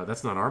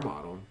 That's not our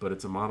model, but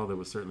it's a model that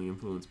was certainly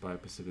influenced by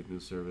Pacific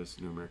News Service,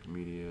 New American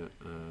Media,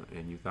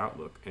 and Youth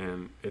Outlook.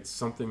 And it's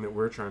something that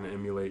we're trying to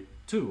emulate,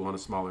 too, on a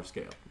smaller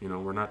scale.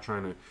 We're not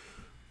trying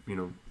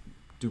to,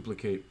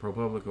 duplicate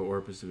ProPublica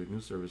or Pacific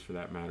News Service for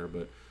that matter,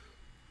 but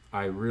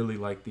I really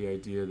like the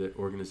idea that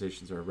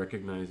organizations are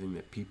recognizing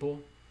that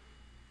people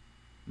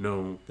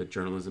know that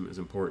journalism is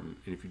important.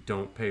 And if you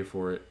don't pay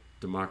for it,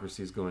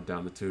 democracy is going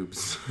down the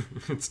tubes.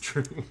 It's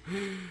true.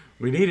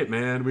 We need it,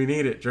 man. We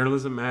need it.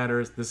 Journalism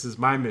matters. This is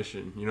my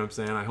mission. You know what I'm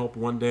saying? I hope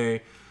one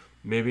day,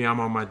 maybe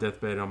I'm on my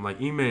deathbed and I'm like,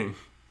 Iming,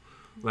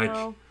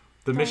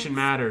 the mission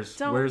matters.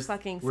 Where's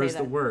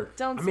the work?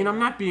 I'm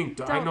not being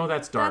dark. I know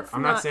that's dark.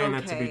 I'm not saying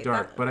that to be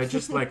dark, but I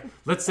just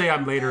let's say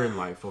I'm later in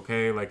life,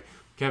 okay? Like,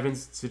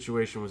 Kevin's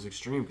situation was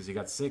extreme because he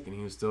got sick and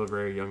he was still a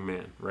very young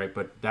man, right?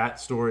 But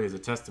that story is a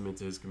testament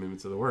to his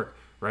commitment to the work,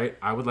 right?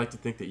 I would like to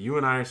think that you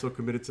and I are so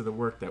committed to the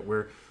work that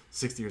we're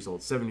 60 years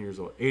old, 70 years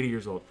old, 80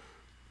 years old,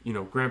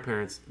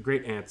 grandparents,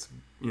 great aunts,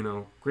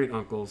 great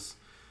uncles,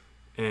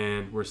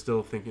 and we're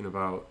still thinking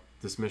about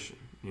this mission,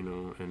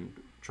 and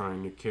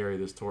trying to carry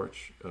this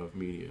torch of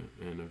media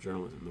and of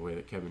journalism the way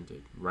that Kevin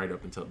did,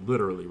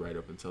 literally right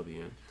up until the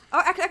end.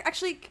 Oh,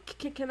 actually,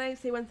 can I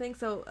say one thing?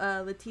 So,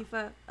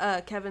 Latifah,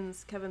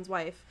 Kevin's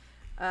wife,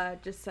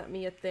 just sent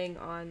me a thing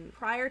on,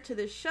 prior to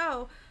this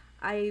show,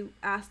 I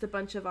asked a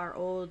bunch of our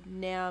old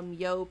NAM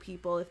Yo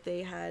people if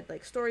they had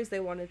stories they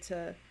wanted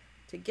to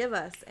give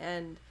us,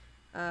 and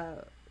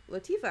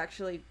Latifah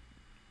actually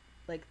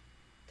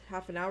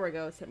half an hour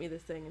ago sent me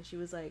this thing, and she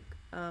was like,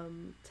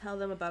 tell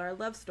them about our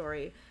love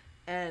story.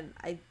 And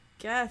I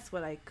guess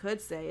what I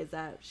could say is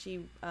that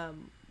she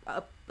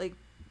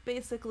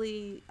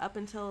basically up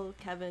until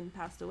Kevin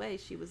passed away,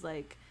 she was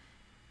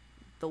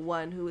the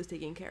one who was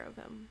taking care of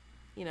him.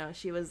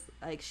 She was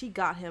she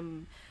got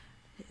him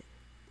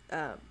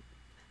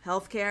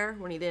health care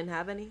when he didn't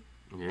have any.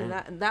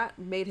 Yeah. And that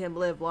made him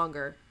live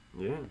longer.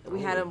 Yeah.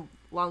 We had him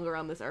longer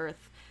on this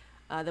earth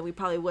than we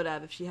probably would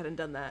have if she hadn't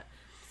done that.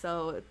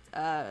 So,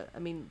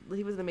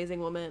 he was an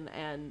amazing woman,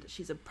 and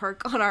she's a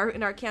perk in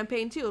our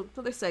campaign too.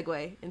 Another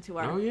segue into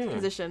our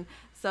position.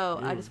 So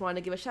I just wanted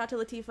to give a shout out to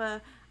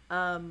Latifah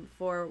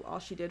for all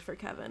she did for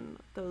Kevin.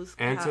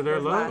 And to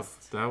their love.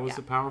 That was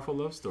a powerful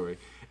love story.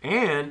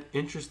 And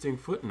interesting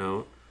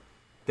footnote,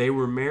 they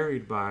were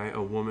married by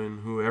a woman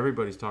who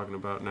everybody's talking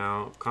about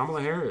now,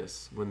 Kamala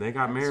Harris. When they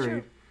got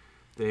married,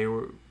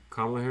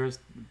 Kamala Harris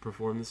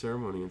performed the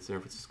ceremony in San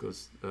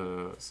Francisco's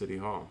City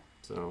Hall.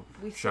 So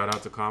shout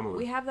out to Kamala.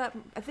 We have that.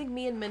 I think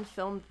me and Min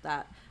filmed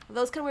that. That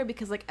was kind of weird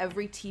because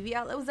every TV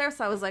outlet was there.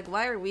 So I was like,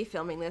 why are we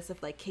filming this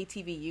if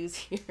KTVU's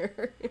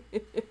here?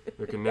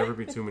 There can never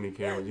be too many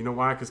cameras. You know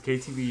why? Because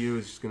KTVU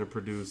is just going to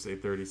produce a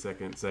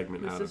 30-second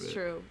segment out of it. This is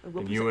true.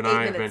 And you and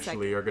I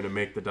eventually are going to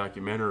make the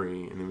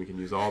documentary, and then we can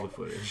use all the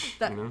footage.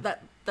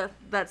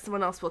 That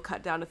someone else will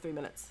cut down to 3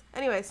 minutes.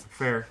 Anyways.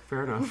 Fair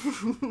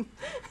enough.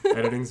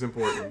 Editing's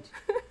important.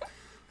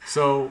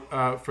 So,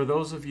 for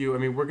those of you,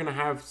 we're going to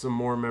have some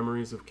more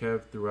memories of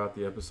Kev throughout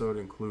the episode,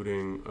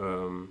 including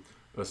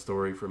a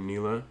story from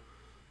Neela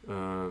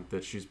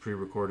that she's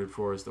pre-recorded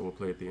for us that we'll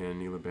play at the end.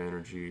 Neela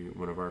Banerjee,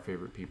 one of our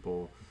favorite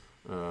people,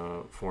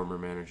 former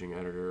managing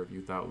editor of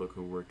Youth Outlook,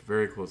 who worked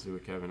very closely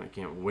with Kevin. I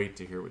can't wait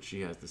to hear what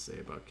she has to say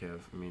about Kev.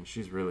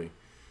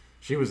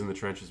 She was in the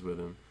trenches with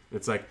him.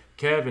 It's like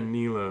Kev and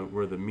Neela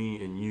were the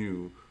me and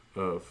you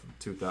of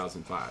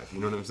 2005.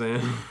 You know what I'm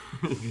saying?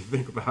 If you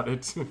think about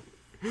it.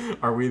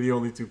 Are we the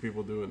only two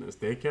people doing this?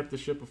 They kept the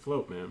ship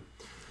afloat, man.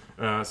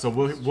 So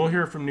we'll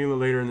hear from Neela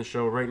later in the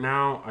show. Right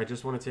now, I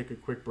just want to take a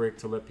quick break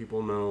to let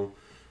people know,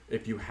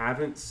 if you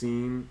haven't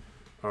seen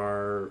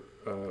our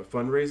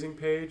fundraising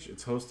page,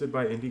 it's hosted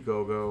by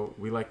Indiegogo.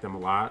 We like them a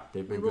lot.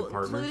 They've been good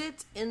partners. We'll include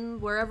it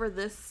in wherever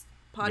this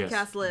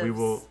podcast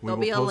lives. There'll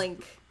be a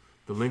link.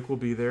 The link will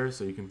be there,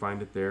 so you can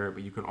find it there.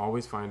 But you can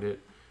always find it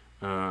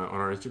on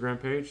our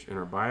Instagram page in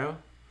our bio,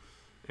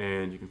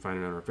 and you can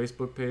find it on our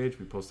Facebook page.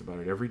 We post about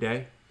it every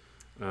day.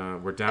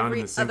 We're down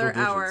in the single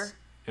digits. Hour.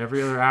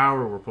 Every other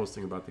hour, we're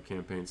posting about the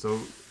campaign. So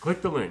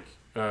click the link.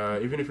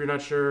 Even if you're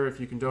not sure if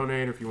you can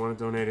donate or if you want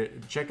to donate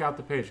it, check out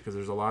the page, because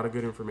there's a lot of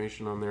good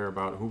information on there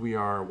about who we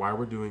are, why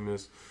we're doing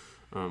this,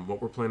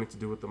 what we're planning to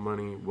do with the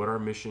money, what our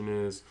mission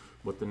is,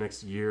 what the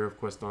next year of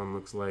Quest On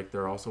looks like.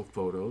 There are also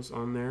photos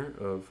on there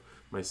of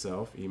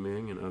myself,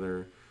 Yiming, and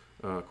other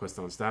Quest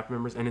On staff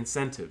members, and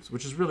incentives,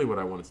 which is really what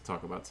I wanted to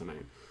talk about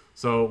tonight.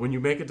 So when you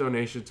make a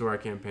donation to our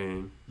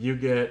campaign, you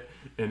get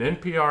an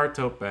NPR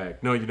tote bag.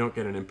 No, you don't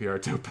get an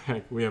NPR tote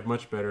bag. We have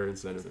much better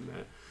incentives than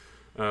that.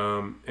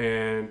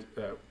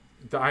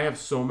 I have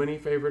so many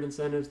favorite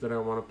incentives that I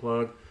want to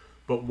plug,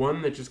 but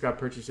one that just got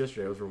purchased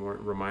yesterday, I was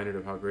reminded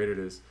of how great it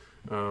is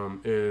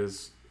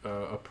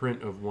a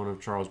print of one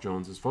of Charles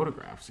Jones's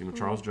photographs. You know,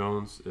 Charles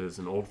Jones is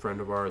an old friend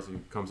of ours. He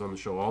comes on the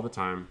show all the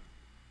time.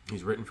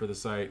 He's written for the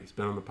site. He's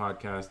been on the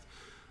podcast,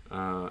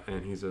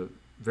 and he's a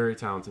very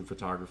talented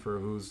photographer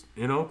who's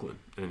in Oakland,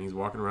 and he's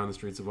walking around the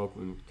streets of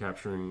Oakland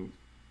capturing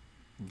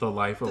the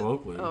life of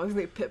Oakland. Oh, he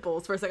made pit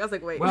bulls for a second. I was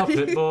like, wait. Well,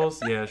 pit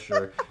bulls, yeah,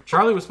 sure.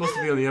 Charlie was supposed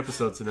to be on the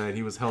episode tonight.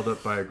 He was held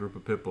up by a group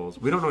of pit bulls.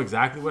 We don't know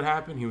exactly what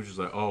happened. He was just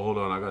like, oh, hold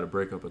on, I got to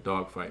break up a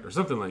dog fight or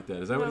something like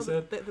that. Is that what he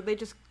said? They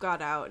just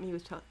got out, and he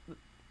was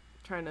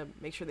trying to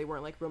make sure they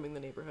weren't like roaming the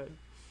neighborhood.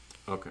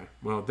 Okay,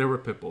 well, there were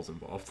pit bulls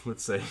involved.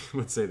 Let's say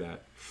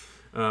that.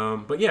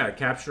 But yeah,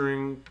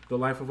 capturing the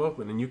life of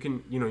Oakland, and you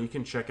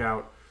can check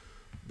out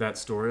that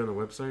story on the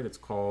website. It's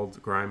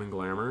called Grime and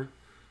Glamour,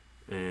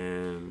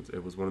 and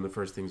it was one of the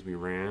first things we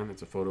ran.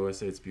 It's a photo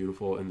essay. It's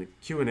beautiful, and the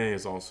Q&A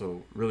is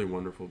also really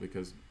wonderful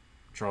because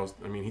Charles,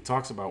 he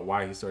talks about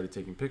why he started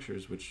taking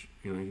pictures, which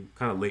he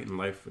kind of late in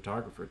life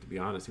photographer. To be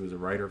honest, he was a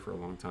writer for a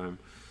long time,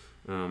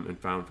 and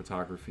found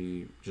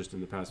photography just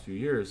in the past few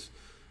years.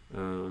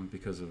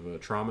 Because of a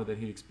trauma that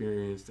he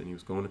experienced, and he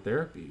was going to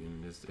therapy,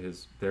 and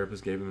his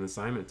therapist gave him an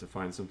assignment to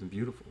find something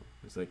beautiful.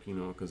 It's like,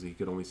 because he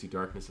could only see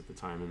darkness at the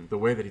time, and the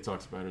way that he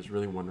talks about it is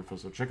really wonderful.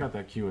 So check out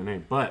that Q&A.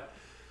 But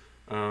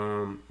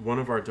one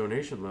of our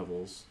donation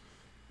levels,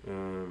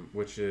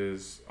 which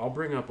is, I'll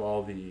bring up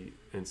all the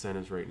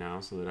incentives right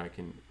now so that I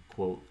can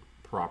quote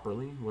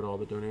properly what all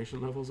the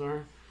donation levels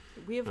are.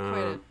 We have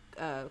quite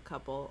a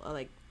couple,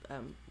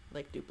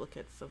 like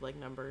duplicates of like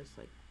numbers,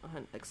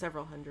 like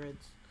several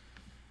hundreds.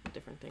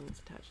 Different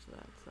things attached to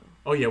that. So.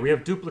 Oh yeah, we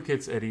have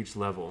duplicates at each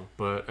level,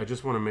 but I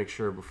just want to make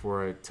sure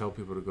before I tell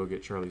people to go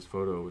get Charlie's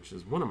photo, which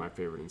is one of my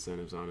favorite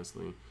incentives,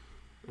 honestly.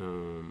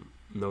 No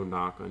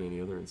knock on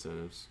any other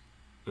incentives,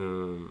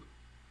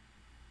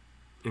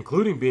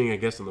 including being a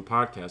guest on the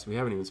podcast. We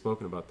haven't even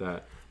spoken about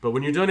that. But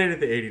when you donate at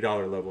the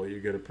 $80 level, you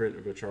get a print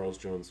of a Charles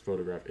Jones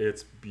photograph.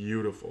 It's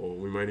beautiful.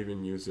 We might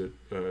even use it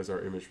as our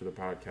image for the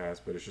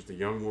podcast. But it's just a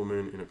young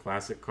woman in a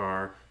classic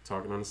car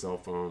talking on a cell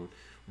phone,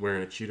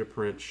 wearing a cheetah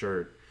print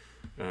shirt.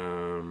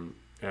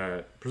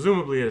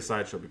 Presumably at a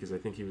sideshow, because I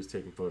think he was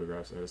taking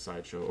photographs at a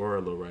sideshow or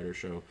a lowrider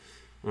show.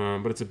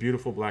 But it's a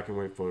beautiful black and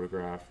white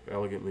photograph,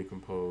 elegantly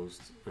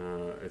composed.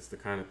 It's the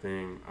kind of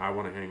thing I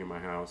want to hang in my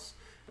house,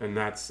 and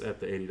that's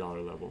at the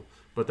 $80 level.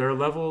 But there are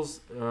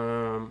levels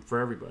for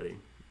everybody.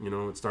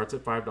 It starts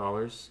at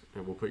 $5,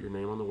 and we'll put your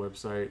name on the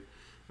website.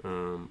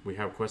 We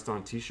have Quest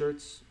On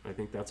t-shirts. I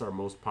think that's our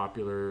most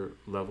popular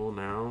level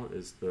now,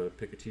 is the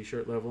pick a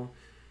t-shirt level.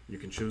 You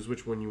can choose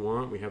which one you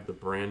want. We have the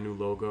brand new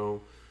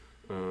logo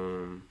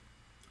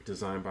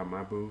designed by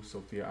my boo,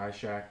 Sophia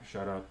Ishak.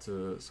 Shout out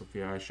to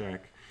Sophia Ishak,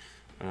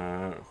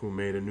 who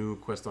made a new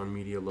Quest On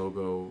Media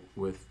logo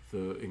with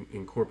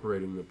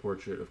incorporating the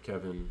portrait of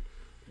Kevin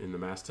in the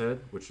masthead,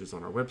 which is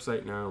on our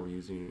website now. We're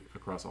using it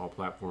across all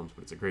platforms,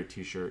 but it's a great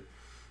t-shirt.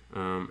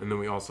 And then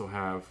we also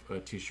have a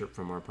t-shirt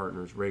from our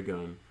partners,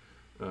 Raygun,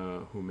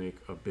 who make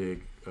a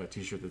big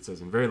t-shirt that says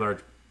in very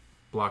large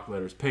block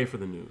letters, "Pay for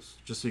the news,"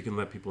 just so you can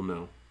let people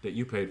know that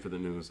you paid for the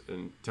news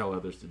and tell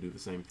others to do the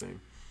same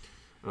thing.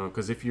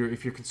 Because if you're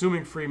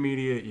consuming free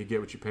media, you get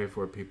what you pay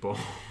for, people.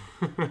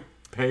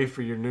 Pay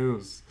for your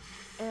news.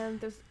 And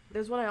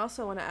there's one I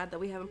also want to add that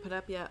we haven't put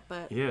up yet,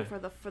 but yeah.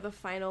 for the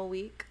final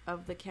week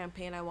of the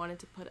campaign, I wanted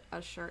to put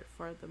a shirt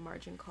for the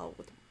Margin Call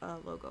with a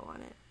logo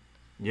on it.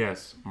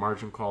 Yes,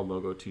 Margin Call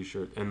logo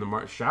t-shirt.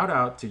 And shout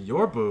out to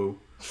your boo,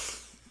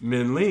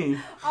 Min Lee.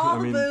 All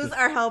the boos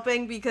are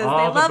helping because they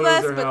love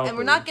us, and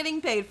we're not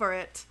getting paid for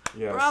it.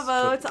 Yes,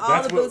 bravo to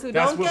all the boos who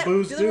don't get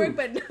do the work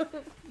but no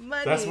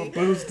money. That's what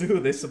boos do.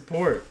 They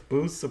support.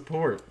 Boos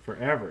support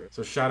forever.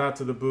 So shout out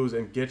to the boos,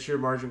 and get your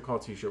Margin Call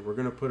t-shirt. We're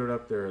going to put it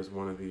up there as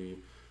one of the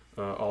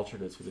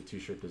alternates for the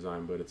t-shirt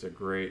design, but it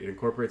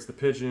incorporates the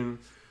pigeon,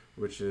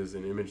 which is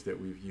an image that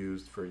we've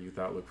used for Youth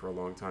Outlook for a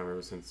long time,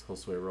 ever since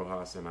Josue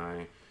Rojas and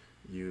I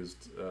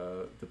used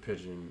the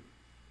pigeon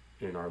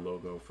in our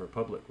logo for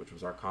Public, which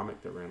was our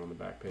comic that ran on the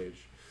back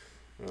page.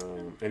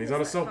 And he's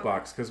on a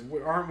soapbox because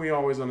aren't we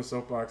always on a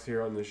soapbox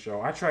here on this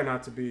show? I try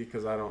not to be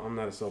because I'm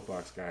not a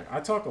soapbox guy.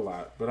 I talk a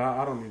lot, but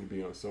I don't need to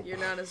be on a soapbox.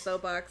 You're not a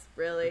soapbox,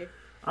 really?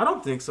 I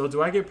don't think so.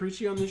 Do I get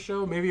preachy on this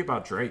show? Maybe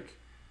about Drake.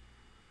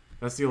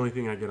 That's the only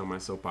thing I get on my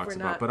soapbox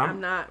about. But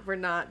We're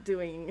not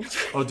doing.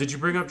 Oh, did you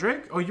bring up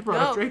Drake? Oh, you brought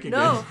up Drake again.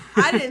 No,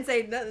 I didn't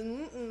say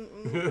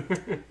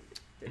nothing.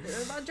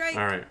 About Drake.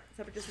 All right.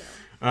 Except for just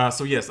now.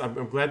 So yes,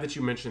 I'm glad that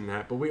you mentioned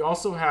that. But we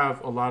also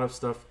have a lot of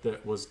stuff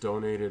that was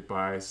donated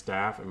by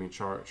staff. I mean,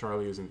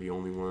 Charlie isn't the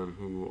only one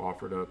who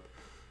offered up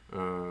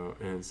an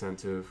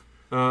incentive.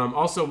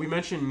 Also, we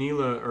mentioned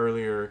Neela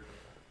earlier.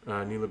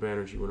 Neela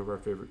Banerjee, one of our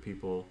favorite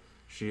people.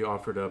 She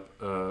offered up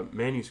a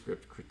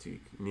manuscript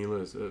critique. Neela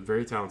is a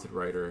very talented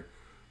writer.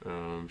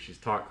 She's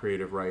taught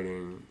creative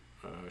writing.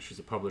 She's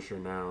a publisher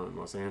now in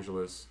Los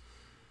Angeles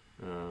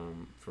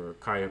for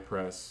Kaya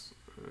Press.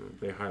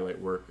 They highlight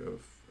work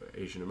of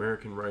Asian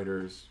American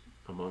writers,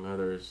 among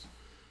others.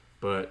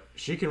 But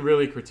she can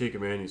really critique a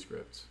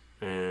manuscript.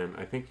 And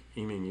I think,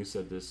 Eamon, you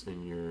said this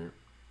in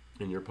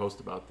your post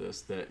about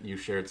this, that you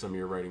shared some of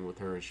your writing with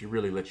her, and she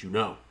really let you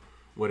know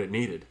what it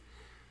needed.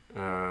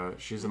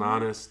 She's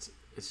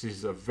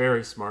a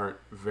very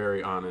smart,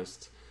 very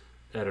honest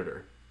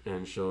editor.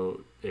 And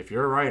if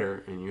you're a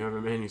writer and you have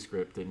a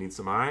manuscript that needs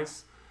some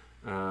eyes,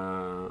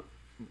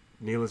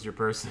 Neela's your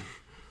person.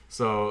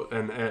 So,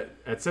 and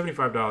at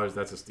 $75,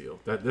 that's a steal.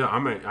 I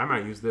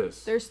might use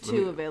this. There's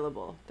two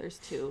available. There's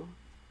two.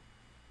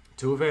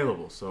 Two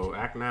available. So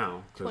act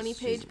now.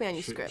 20-page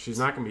manuscript. She's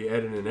not going to be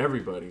editing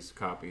everybody's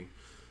copy.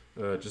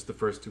 Just the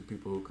first two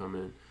people who come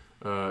in.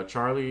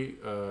 Charlie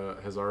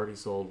has already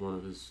sold one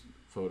of his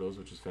photos,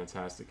 which is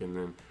fantastic. And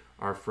then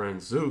our friend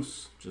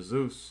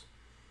Jesus,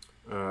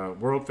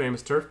 world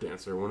famous turf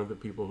dancer, one of the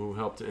people who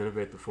helped to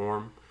innovate the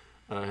form,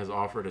 has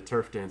offered a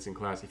turf dancing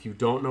class. If you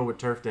don't know what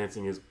turf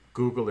dancing is,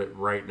 Google it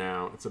right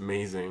now. It's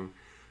amazing.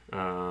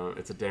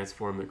 It's a dance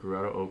form that grew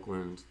out of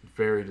Oakland.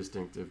 Very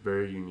distinctive,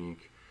 very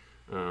unique.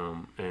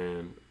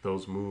 And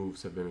those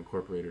moves have been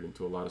incorporated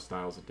into a lot of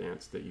styles of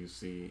dance that you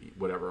see,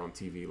 whatever, on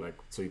TV. Like,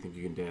 So You Think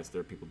You Can Dance, there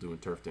are people doing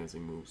turf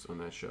dancing moves on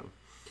that show.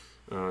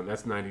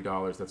 That's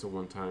 $90. That's a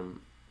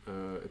one-time.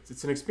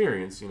 It's an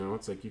experience,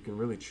 It's like you can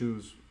really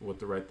choose what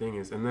the right thing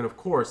is. And then, of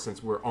course,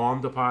 since we're on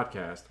the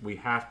podcast, we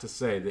have to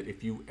say that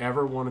if you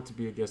ever wanted to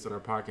be a guest on our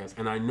podcast,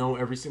 and I know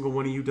every single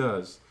one of you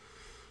does,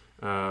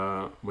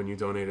 when you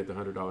donate at the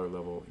 $100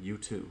 level, you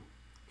too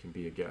can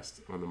be a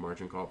guest on the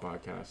Margin Call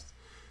podcast.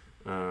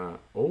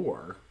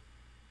 Or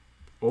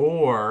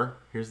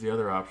here's the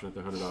other option at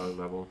the $100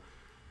 level: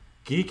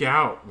 Geek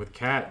Out with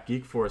Kat,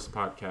 Geek Force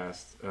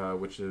podcast,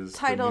 which is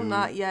title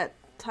not yet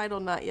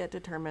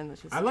determined.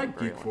 I like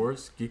Geek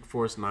Force, Geek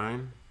Force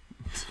 9.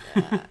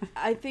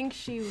 I think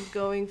she's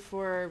going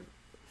for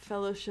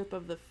Fellowship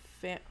of the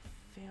Fan.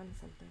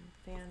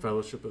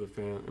 Fellowship of the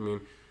Fan. I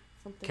mean,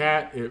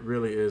 Kat, it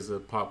really is a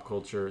pop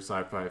culture,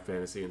 sci-fi,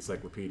 fantasy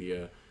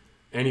encyclopedia.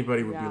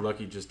 Anybody would be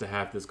lucky just to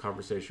have this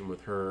conversation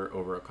with her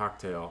over a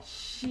cocktail.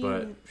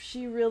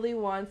 She really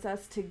wants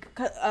us to.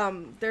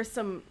 There's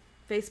some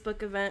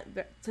Facebook event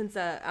since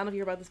I don't know if you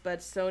hear about this, but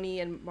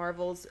Sony and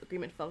Marvel's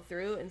agreement fell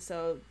through, and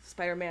so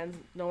Spider-Man's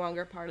no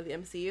longer part of the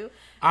MCU.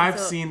 I've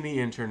seen the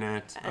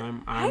internet.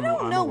 I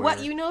don't know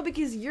what you know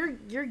because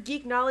your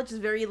geek knowledge is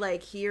very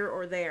like here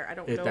or there. I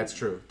don't know. That's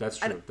true. That's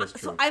true.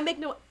 So I make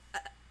no.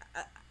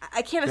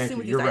 I can't assume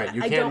with these. You're right.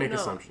 You can't make know.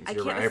 assumptions. I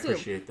You're can't right. assume. I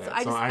appreciate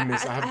that. So I have blind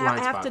spots.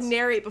 I have to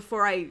narrate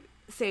before I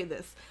say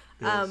this.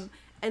 Yes.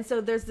 And so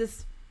there's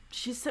this.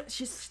 She sent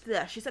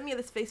me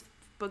this Facebook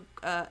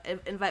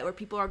invite where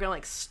people are gonna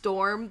like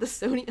storm the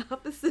Sony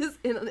offices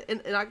in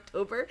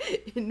October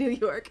in New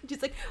York. And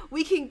she's like,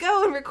 we can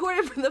go and record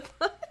it for the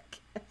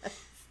podcast.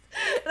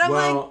 And I'm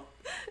like,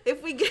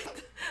 if we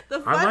get the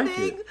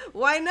funding,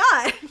 why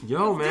not?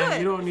 Yo, man,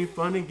 you don't need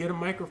funding. Get a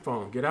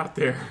microphone. Get out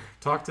there.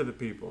 Talk to the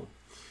people.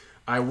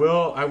 I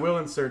will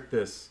insert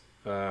this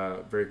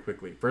very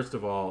quickly. First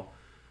of all,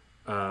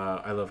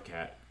 I love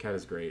Kat. Kat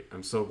is great.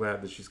 I'm so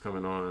glad that she's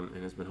coming on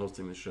and has been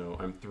hosting the show.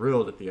 I'm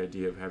thrilled at the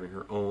idea of having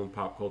her own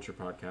pop culture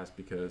podcast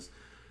because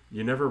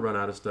you never run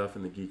out of stuff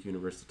in the geek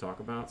universe to talk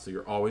about, so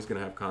you're always going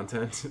to have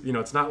content.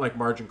 It's not like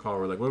Margin Call.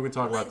 We're like, what are we going to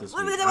talk about this week?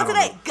 What are we going to talk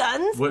about today?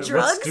 Guns?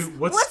 Drugs?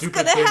 What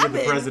stupid thing did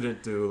the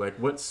president do? Like,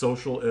 what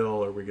social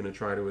ill are we going to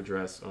try to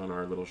address on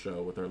our little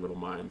show with our little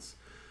minds?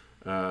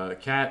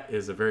 Kat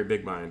is a very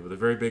big mind with a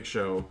very big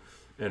show,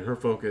 and her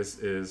focus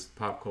is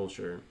pop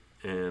culture,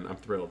 and I'm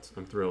thrilled.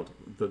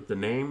 The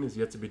name is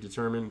yet to be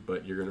determined,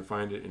 but you're going to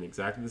find it in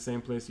exactly the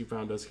same place you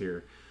found us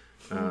here.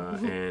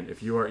 And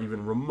if you are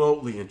even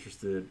remotely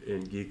interested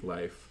in geek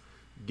life,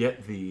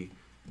 get thee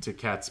to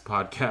Kat's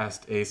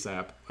podcast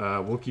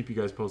ASAP. We'll keep you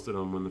guys posted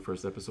on when the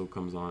first episode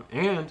comes on.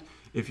 And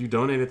if you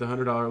donate at the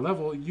 $100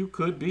 level, you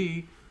could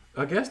be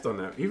a guest on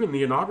that. Even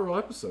the inaugural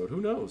episode.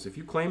 Who knows? If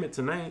you claim it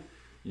tonight,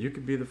 you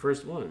could be the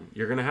first one.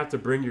 You're going to have to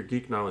bring your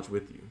geek knowledge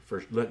with you.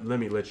 First, let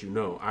me let you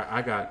know.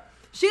 I got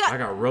I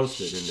got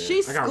roasted in there.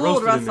 She I got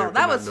schooled roasted in there Russell. for That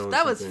not was knowing that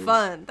some was things.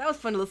 fun. That was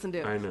fun to listen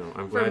to. I know.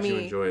 I'm For glad you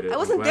me. enjoyed it. I I'm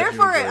wasn't glad there you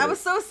for it. enjoyed I was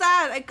so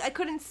sad. I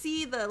couldn't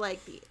see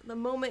the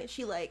moment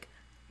she like.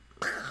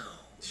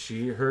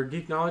 Her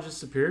geek knowledge is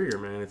superior,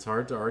 man. It's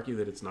hard to argue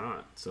that it's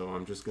not. So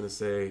I'm just gonna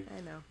say,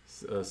 I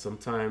know.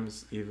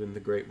 Sometimes even the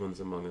great ones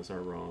among us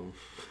are wrong.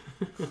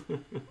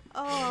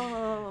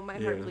 Oh, my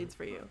heart bleeds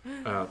for you.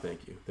 Oh,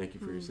 thank you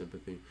for your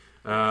sympathy.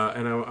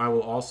 And I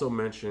will also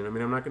mention. I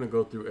mean, I'm not going to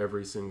go through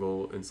every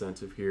single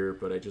incentive here,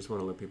 but I just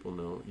want to let people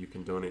know you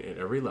can donate at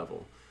every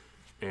level.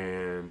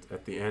 And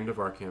at the end of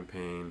our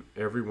campaign,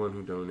 everyone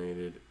who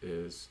donated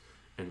is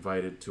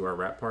invited to our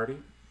wrap party,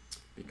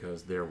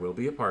 because there will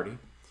be a party.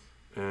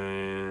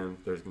 And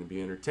there's going to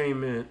be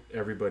entertainment.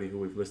 Everybody who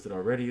we've listed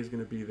already is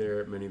going to be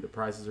there. Many of the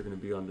prizes are going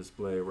to be on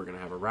display. We're going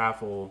to have a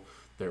raffle.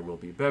 There will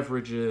be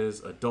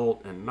beverages,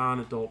 adult and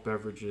non-adult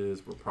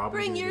beverages. We're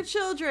probably Bring your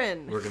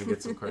children. We're going to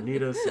get some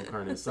carnitas, some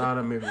carne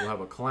asada. Maybe we'll have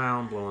a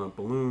clown blowing up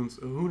balloons.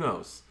 Who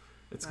knows?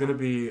 It's going to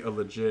be a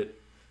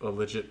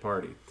legit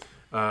party.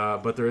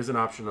 But there is an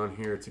option on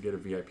here to get a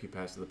VIP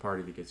pass to the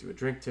party that gets you a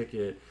drink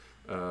ticket,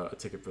 a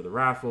ticket for the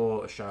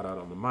raffle, a shout out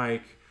on the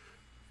mic.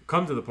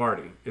 Come to the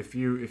party. If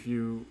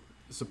you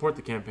support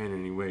the campaign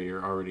in any way,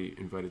 you're already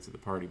invited to the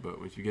party. But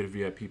if you get a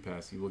VIP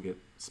pass, you will get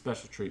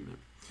special treatment.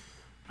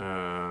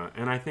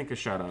 And I think a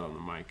shout out on the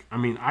mic. I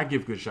mean, I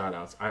give good shout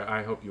outs.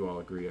 I hope you all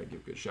agree I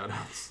give good shout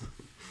outs.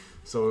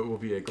 So it will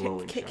be a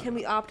glowing shout out. Can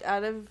we opt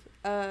out of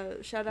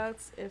shout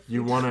outs if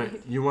you wanna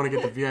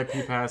get the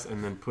VIP pass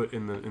and then put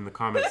in the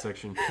comment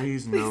section,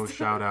 please no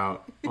shout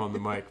out on the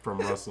mic from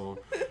Russell,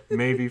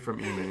 maybe from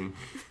Eming.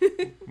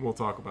 We'll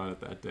talk about it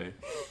that day.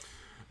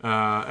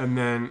 And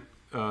then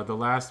the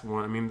last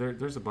one, I mean,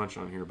 there's a bunch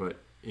on here, but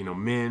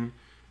Min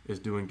is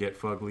doing Get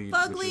Fug Lead.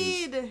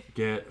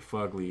 Get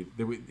Fug Lead.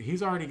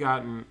 He's already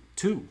gotten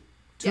two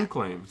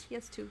claims. He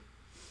has two.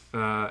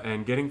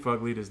 And getting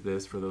Fug Lead is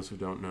this, for those who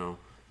don't know.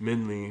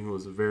 Min Lee, who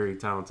is a very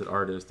talented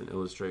artist and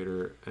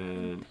illustrator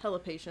and hella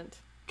patient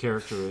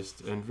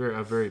characterist and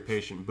a very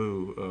patient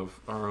boo of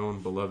our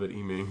own beloved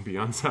Eming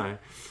Beyonce.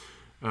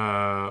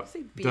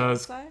 Say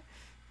Beyonce?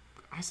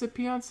 I said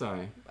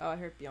Beyonce. Oh, I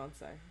heard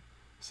Beyonce.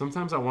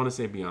 Sometimes I want to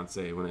say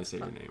Beyonce when I say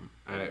your name.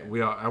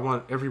 I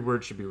want every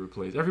word should be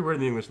replaced. Every word in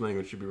the English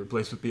language should be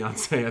replaced with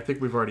Beyonce. I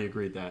think we've already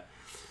agreed that.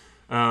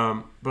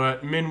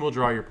 But Min will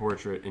draw your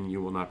portrait, and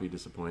you will not be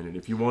disappointed.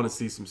 If you want to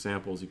see some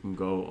samples, you can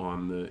go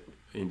on the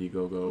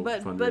Indiegogo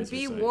fundraiser But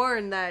be site.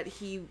 warned that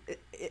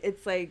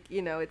it's like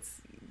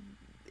it's.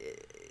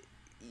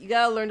 You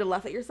gotta learn to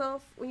laugh at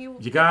yourself when you.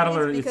 You gotta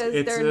learn because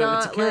it's they're it's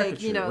not a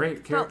caricature, like right?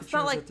 It's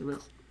not like.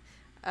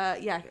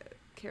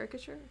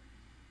 Caricature.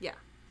 Yeah.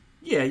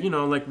 Yeah,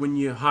 like when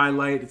you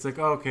highlight, it's like,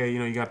 oh, okay,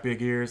 you got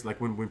big ears.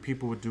 Like when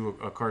people would do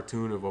a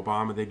cartoon of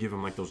Obama, they give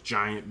him like those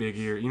giant big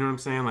ears. You know what I'm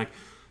saying? Like,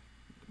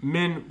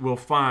 men will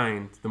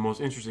find the most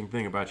interesting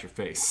thing about your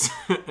face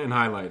and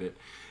highlight it.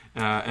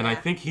 And I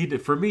think he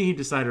did. For me, he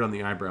decided on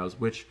the eyebrows,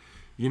 which,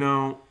 if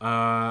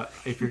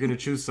you're going to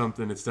choose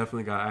something, it's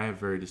definitely I have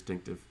very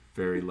distinctive,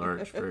 very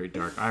large, very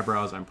dark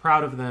eyebrows. I'm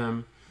proud of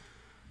them.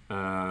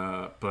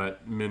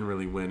 But Min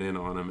really went in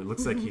on him. It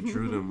looks like he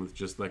drew them with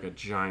just like a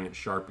giant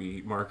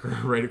Sharpie marker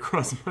right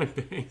across my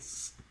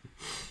face.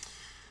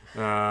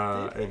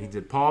 And he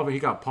did Paul, but he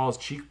got Paul's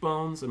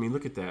cheekbones. I mean,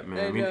 look at that,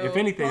 man. I mean, if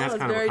anything, that's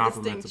kind of a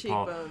compliment to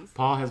Paul.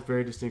 Paul has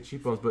very distinct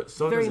cheekbones, but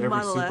so does every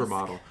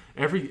supermodel.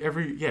 Every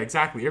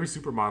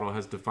supermodel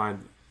has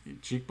defined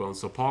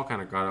cheekbones. So Paul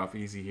kind of got off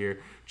easy here.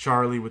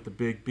 Charlie with the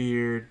big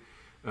beard.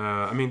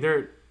 I mean,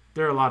 there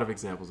are a lot of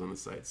examples on the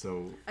site,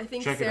 so I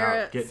think check it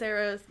out.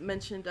 Sarah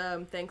mentioned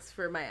thanks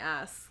for my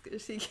ass.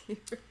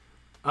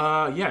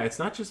 Yeah, it's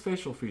not just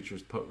facial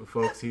features,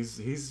 folks.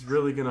 He's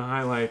really gonna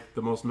highlight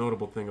the most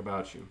notable thing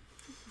about you.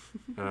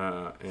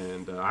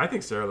 And I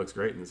think Sarah looks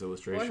great in this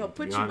illustration. Well, he'll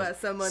put you by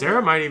someone.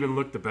 Sarah might even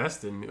look the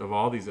best of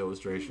all these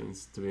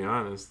illustrations, to be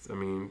honest. I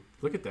mean,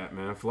 look at that,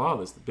 man.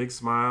 Flawless. The big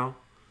smile.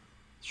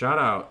 Shout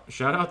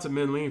out to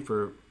Min Lee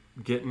for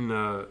getting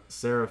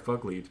Sarah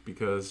Fugleed,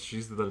 because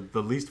she's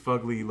the least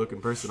fugly looking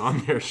person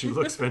on there. She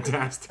looks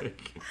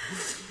fantastic.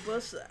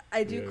 Well,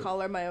 I do call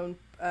her my own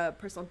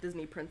personal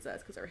Disney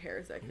princess because her hair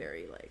is like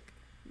very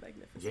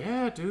magnificent.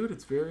 Yeah, dude,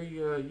 it's very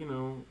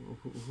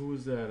who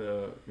is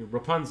that?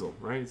 Rapunzel,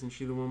 right? Isn't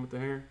she the one with the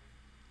hair?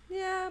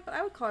 Yeah, but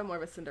I would call her more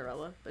of a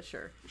Cinderella. But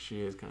sure,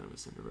 she is kind of a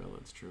Cinderella.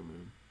 It's true,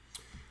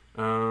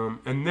 man.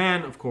 And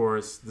then, of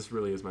course, this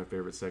really is my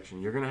favorite section.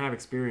 You're gonna have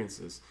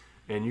experiences.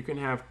 And you can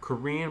have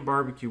Korean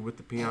barbecue with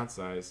the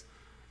Beyonces.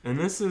 And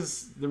this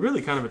is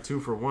really kind of a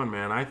 2-for-1,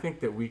 man. I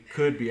think that we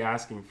could be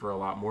asking for a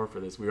lot more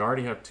for this. We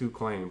already have 2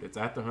 claimed. It's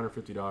at the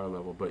 $150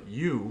 level. But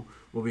you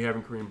will be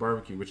having Korean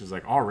barbecue, which is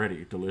like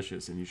already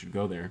delicious, and you should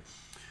go there.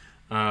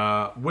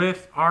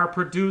 With our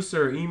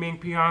producer,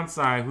 Eming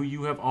Beyonce, who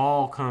you have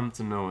all come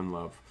to know and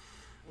love.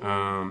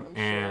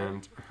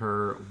 And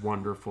her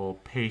wonderful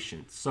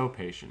patience. So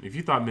patient. If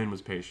you thought Min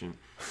was patient,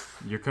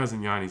 your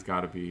cousin Yanni's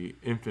got to be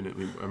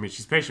infinitely... I mean,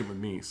 she's patient with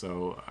me,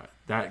 so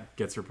that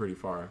gets her pretty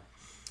far.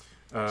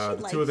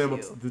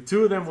 The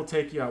two of them will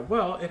take you out.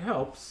 Well, it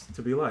helps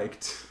to be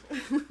liked.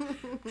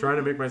 Trying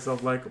to make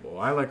myself likable.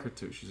 I like her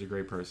too. She's a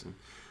great person.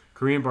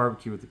 Korean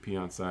barbecue with the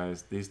peon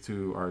size. These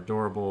two are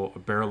adorable. A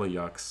barrel of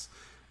yucks.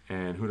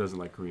 And who doesn't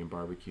like Korean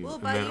barbecue? We'll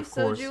and buy then, you of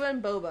course, soju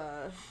and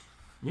boba.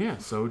 Yeah,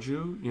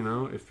 soju. You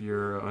know, if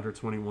you're under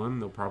 21,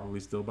 they'll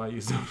probably still buy you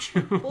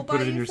soju. We'll Put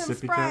buy it in you your some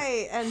sippy cup.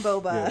 Sprite and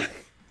boba. Yeah.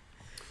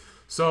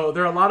 So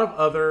there are a lot of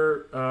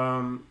other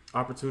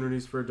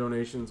opportunities for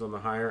donations on the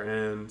higher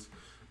end,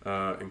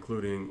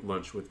 including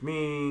lunch with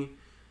me,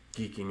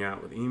 geeking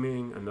out with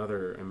Eming.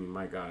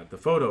 My God, the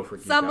photo for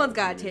someone's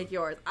got to take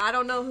yours. I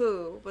don't know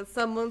who, but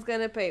someone's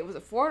gonna pay. Was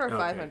it $400 or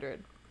 $500?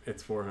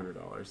 It's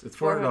 $400. It's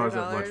 $400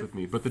 of lunch with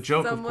me. But the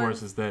joke, of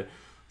course, is that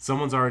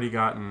someone's already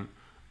gotten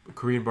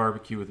Korean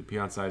barbecue with the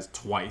peon size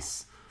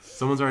twice.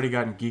 Someone's already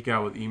gotten Geek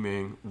Out with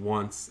Eming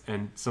once,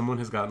 and someone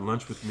has gotten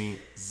lunch with me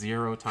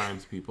 0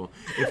 times. People,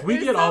 if we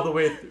get all the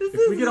way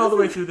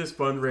through this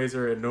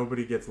fundraiser and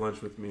nobody gets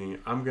lunch with me,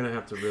 I'm gonna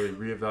have to really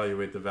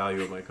reevaluate the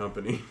value of my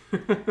company.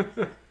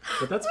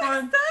 But that's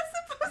fine. What's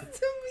that supposed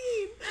to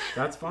mean?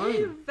 That's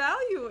fine.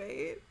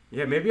 Reevaluate.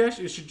 Yeah, maybe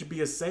it should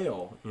be a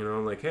sale. You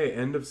know, like, hey,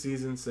 end of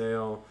season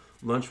sale,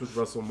 lunch with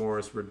Russell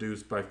Morris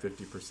reduced by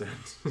 50%.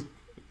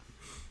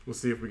 We'll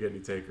see if we get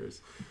any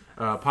takers.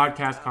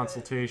 Podcast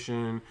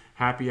consultation,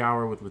 happy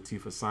hour with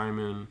Latifah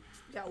Simon.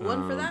 Got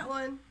one for that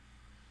one.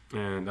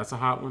 And that's a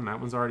hot one. That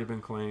one's already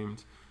been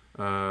claimed.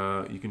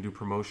 You can do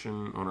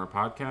promotion on our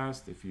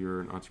podcast if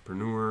you're an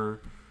entrepreneur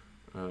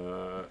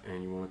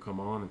and you want to come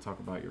on and talk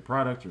about your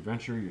product, your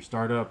venture, your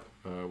startup,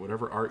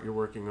 whatever art you're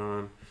working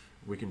on.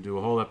 We can do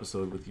a whole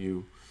episode with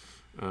you.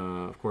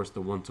 Of course,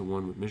 the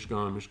one-to-one with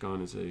Mishgan.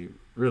 Mishgan is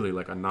really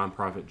like a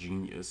nonprofit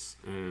genius,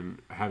 and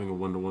having a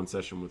one-to-one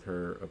session with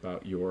her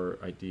about your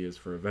ideas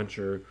for a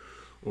venture,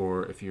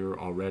 or if you've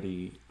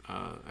already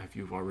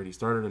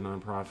started a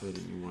nonprofit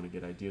and you want to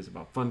get ideas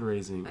about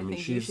fundraising. I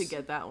think you should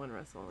get that one,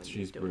 Russell.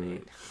 She's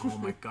brilliant. Oh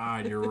my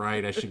God, you're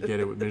right. I should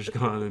get it with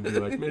Mishgan and be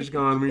like,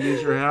 Mishgan, we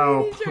need your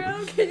help. We need your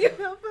help. Can you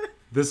help us?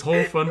 This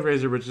whole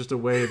fundraiser was just a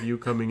way of you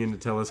coming in to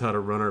tell us how to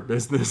run our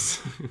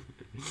business.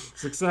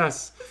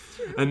 Success.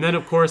 And then,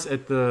 of course,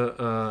 at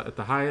the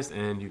highest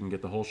end, you can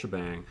get the whole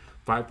shebang.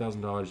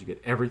 $5,000. You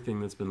get everything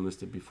that's been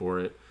listed before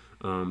it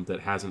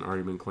that hasn't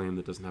already been claimed,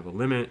 that doesn't have a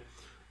limit.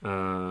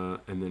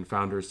 And then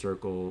Founders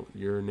Circle,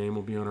 your name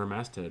will be on our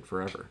masthead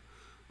forever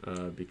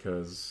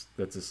because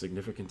that's a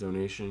significant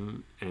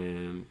donation,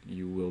 and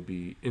you will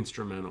be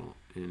instrumental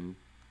in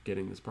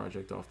getting this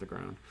project off the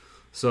ground.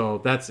 So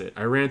that's it.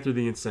 I ran through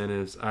the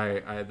incentives.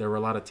 There were a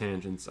lot of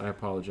tangents. I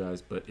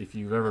apologize, but if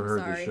you've ever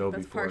heard the show before,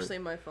 that's partially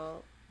my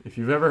fault. If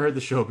you've ever heard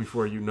the show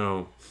before, you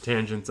know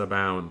tangents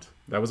abound.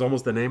 That was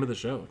almost the name of the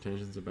show,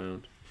 Tangents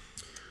Abound.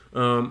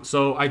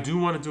 So I do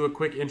want to do a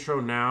quick intro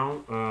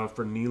now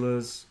for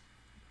Neela's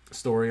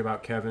story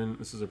about Kevin.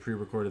 This is a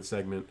pre-recorded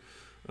segment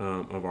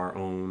of our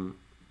own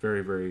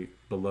very, very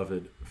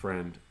beloved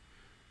friend,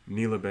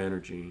 Neela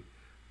Banerjee,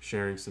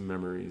 sharing some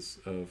memories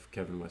of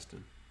Kevin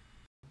Weston.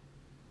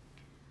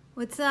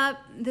 What's up?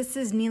 This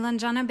is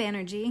Neelanjana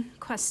Banerjee,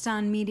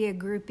 Queston Media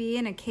groupie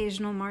and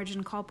occasional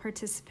margin call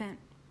participant.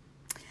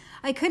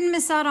 I couldn't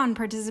miss out on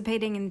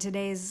participating in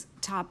today's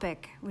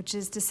topic, which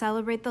is to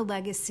celebrate the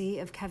legacy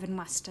of Kevin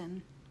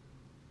Weston.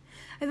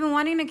 I've been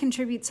wanting to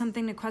contribute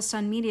something to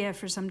Queston Media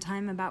for some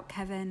time about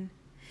Kevin,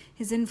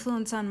 his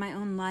influence on my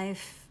own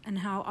life, and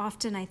how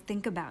often I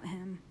think about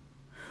him.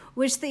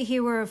 Wish that he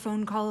were a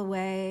phone call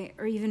away,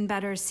 or even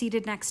better,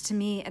 seated next to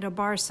me at a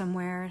bar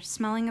somewhere,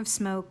 smelling of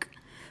smoke,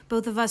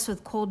 both of us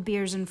with cold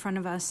beers in front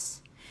of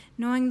us,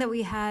 knowing that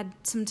we had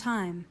some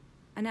time,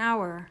 an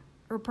hour,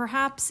 or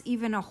perhaps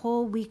even a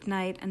whole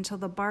weeknight until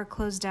the bar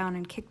closed down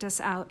and kicked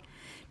us out,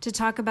 to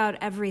talk about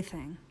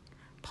everything: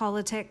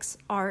 politics,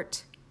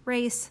 art,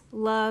 race,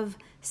 love,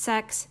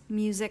 sex,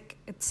 music,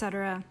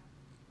 etc.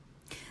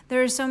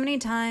 There are so many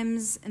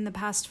times in the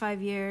past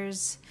 5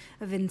 years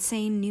of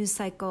insane news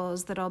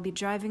cycles that I'll be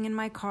driving in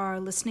my car,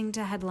 listening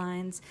to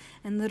headlines,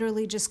 and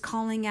literally just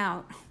calling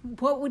out,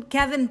 what would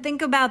Kevin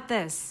think about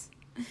this?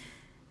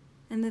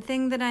 And the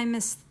thing that I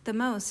missed the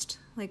most,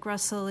 like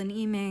Russell and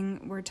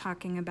Eming were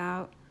talking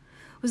about,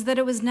 was that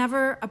it was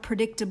never a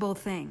predictable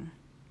thing.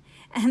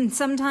 And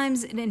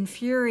sometimes it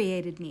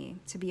infuriated me,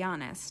 to be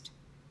honest.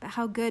 But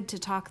how good to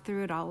talk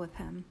through it all with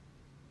him.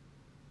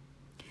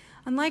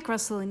 Unlike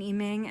Russell and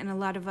Eming and a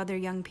lot of other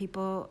young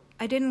people,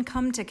 I didn't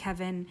come to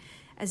Kevin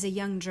as a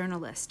young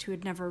journalist who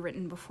had never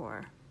written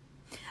before.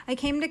 I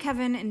came to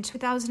Kevin in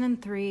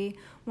 2003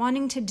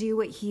 wanting to do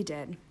what he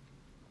did,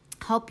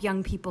 help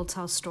young people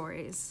tell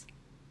stories.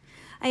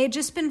 I had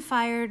just been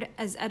fired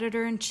as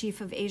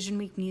editor-in-chief of Asian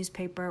Week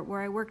newspaper,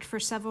 where I worked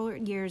for several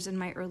years in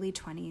my early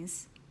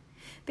 20s.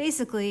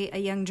 Basically, a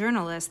young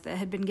journalist that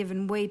had been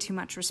given way too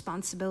much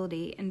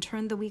responsibility and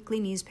turned the weekly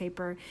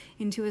newspaper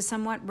into a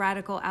somewhat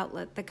radical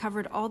outlet that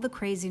covered all the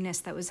craziness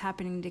that was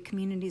happening to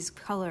communities of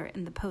color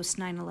in the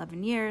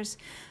post-9/11 years,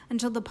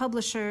 until the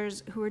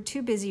publishers, who were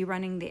too busy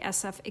running the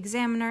SF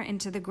Examiner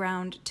into the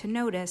ground to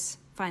notice,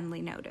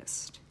 finally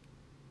noticed.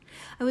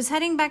 I was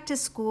heading back to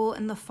school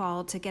in the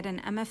fall to get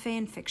an MFA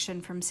in fiction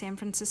from San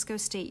Francisco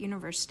State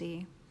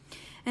University,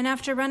 and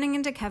after running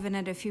into Kevin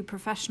at a few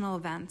professional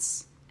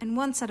events, and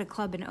once at a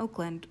club in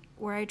Oakland,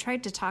 where I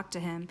tried to talk to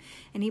him,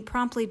 and he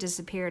promptly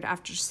disappeared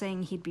after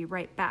saying he'd be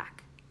right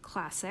back.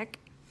 Classic.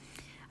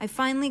 I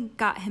finally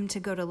got him to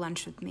go to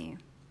lunch with me,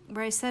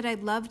 where I said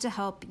I'd love to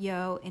help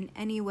Yo in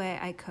any way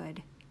I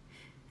could.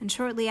 And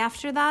shortly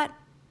after that,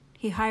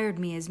 he hired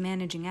me as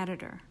managing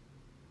editor.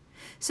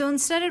 So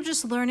instead of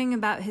just learning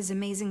about his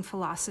amazing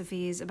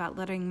philosophies about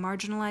letting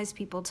marginalized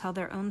people tell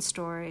their own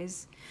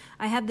stories,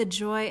 I had the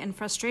joy and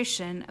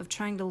frustration of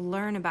trying to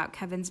learn about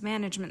Kevin's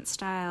management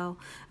style,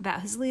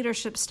 about his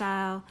leadership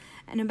style,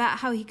 and about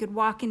how he could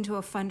walk into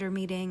a funder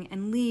meeting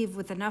and leave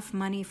with enough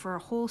money for a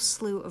whole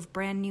slew of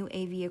brand new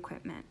AV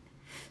equipment,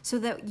 so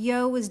that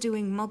Yo was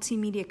doing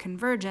multimedia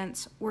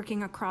convergence,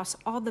 working across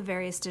all the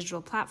various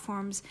digital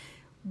platforms,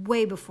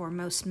 way before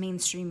most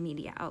mainstream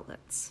media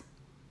outlets.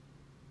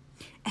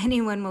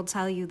 Anyone will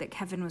tell you that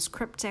Kevin was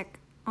cryptic,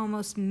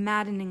 almost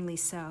maddeningly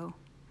so.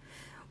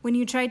 When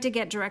you tried to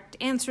get direct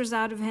answers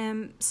out of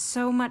him,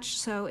 so much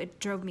so it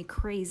drove me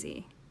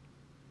crazy.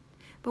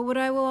 But what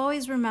I will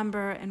always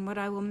remember and what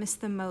I will miss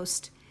the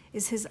most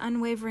is his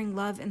unwavering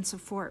love and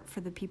support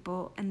for the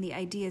people and the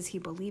ideas he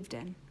believed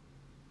in.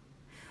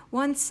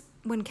 Once,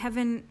 when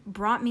Kevin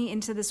brought me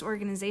into this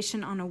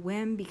organization on a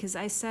whim because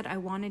I said I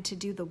wanted to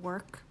do the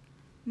work,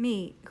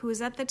 me, who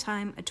was at the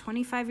time a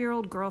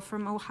 25-year-old girl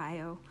from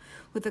Ohio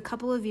with a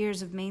couple of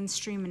years of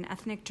mainstream and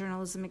ethnic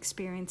journalism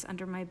experience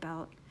under my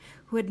belt,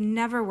 who had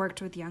never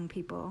worked with young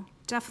people,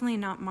 definitely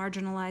not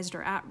marginalized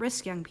or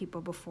at-risk young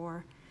people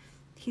before,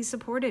 he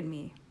supported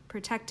me,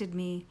 protected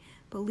me,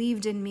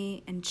 believed in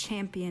me, and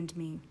championed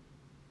me.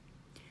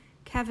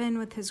 Kevin,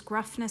 with his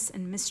gruffness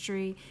and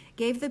mystery,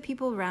 gave the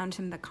people around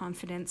him the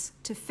confidence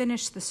to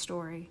finish the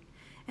story,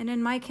 and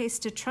in my case,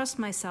 to trust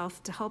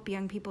myself to help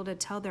young people to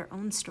tell their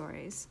own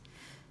stories,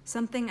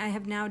 something I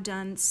have now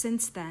done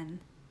since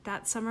then,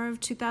 that summer of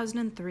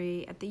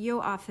 2003 at the Yo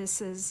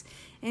offices,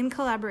 in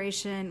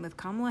collaboration with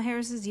Kamala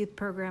Harris's youth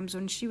programs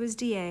when she was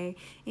DA,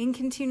 in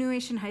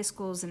continuation high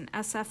schools in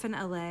SF and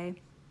LA,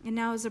 and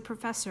now as a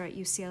professor at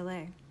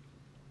UCLA.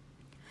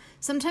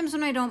 Sometimes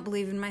when I don't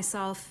believe in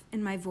myself,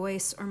 in my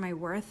voice, or my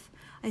worth,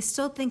 I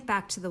still think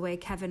back to the way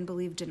Kevin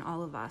believed in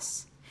all of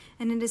us,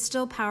 and it is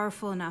still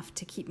powerful enough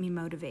to keep me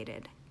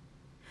motivated.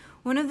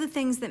 One of the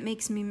things that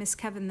makes me miss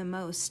Kevin the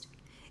most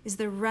is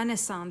the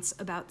renaissance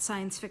about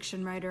science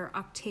fiction writer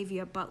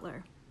Octavia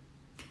Butler.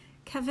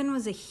 Kevin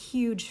was a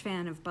huge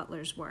fan of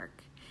Butler's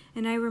work,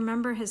 and I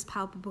remember his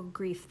palpable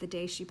grief the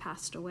day she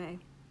passed away.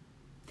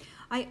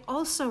 I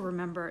also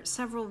remember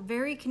several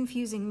very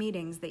confusing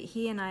meetings that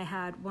he and I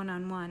had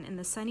one-on-one in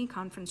the sunny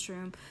conference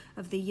room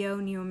of the Yo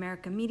New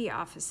America Media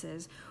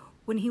offices,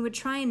 when he would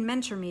try and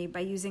mentor me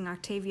by using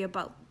Octavia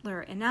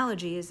Butler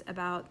analogies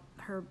about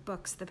her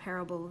books The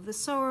Parable of the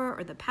Sower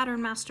or the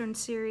Pattern Master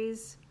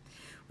series,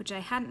 which I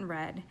hadn't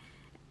read,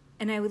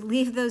 and I would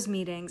leave those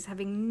meetings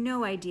having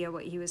no idea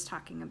what he was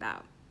talking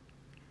about.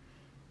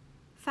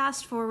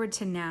 Fast forward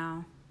to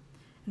now,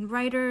 and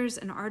writers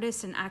and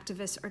artists and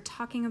activists are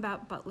talking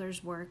about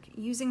Butler's work,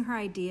 using her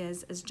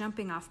ideas as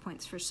jumping-off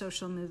points for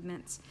social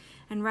movements,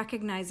 and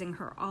recognizing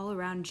her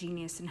all-around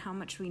genius and how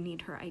much we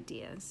need her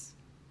ideas.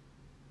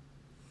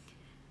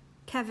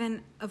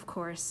 Kevin, of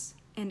course,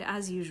 and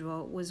as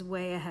usual, was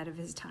way ahead of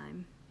his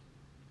time.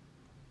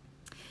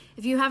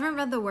 If you haven't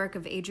read the work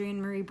of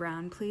Adrienne Maree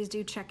Brown, please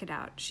do check it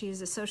out. She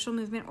is a social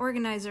movement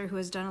organizer who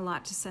has done a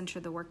lot to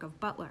center the work of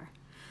Butler.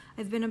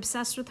 I've been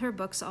obsessed with her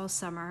books all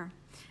summer,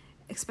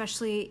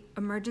 especially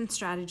Emergent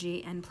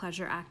Strategy and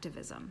Pleasure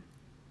Activism.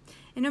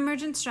 In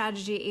Emergent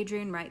Strategy,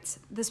 Adrienne writes,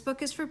 "This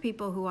book is for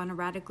people who want to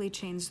radically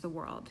change the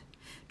world,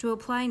 to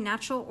apply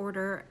natural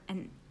order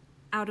and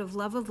out of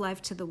love of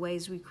life to the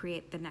ways we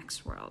create the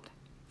next world."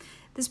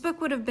 This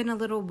book would have been a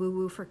little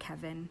woo-woo for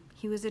Kevin.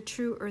 He was a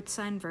true earth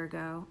sign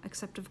Virgo,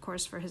 except of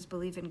course for his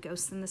belief in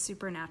ghosts and the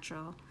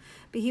supernatural.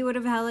 But he would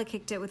have hella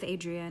kicked it with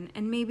Adrienne,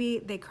 and maybe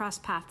they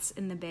crossed paths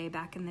in the Bay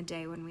back in the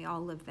day when we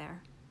all lived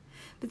there.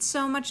 But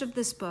so much of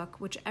this book,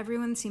 which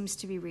everyone seems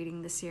to be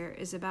reading this year,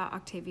 is about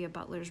Octavia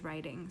Butler's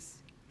writings.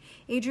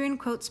 Adrienne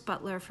quotes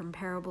Butler from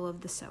Parable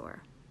of the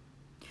Sower.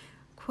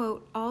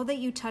 Quote, "All that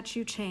you touch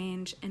you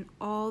change, and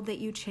all that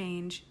you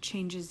change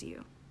changes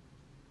you."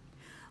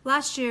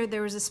 Last year,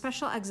 there was a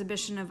special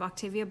exhibition of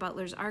Octavia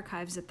Butler's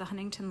archives at the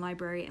Huntington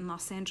Library in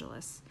Los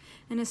Angeles,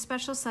 and a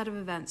special set of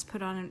events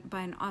put on by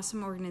an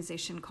awesome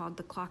organization called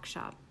The Clock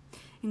Shop,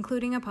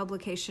 including a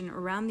publication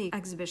around the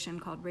exhibition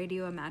called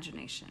Radio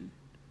Imagination.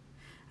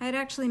 I had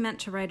actually meant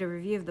to write a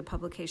review of the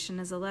publication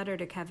as a letter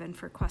to Kevin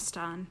for Quest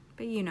On,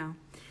 but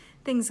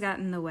things got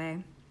in the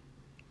way.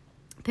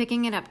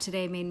 Picking it up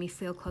today made me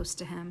feel close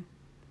to him.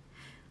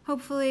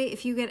 Hopefully,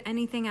 if you get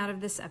anything out of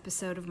this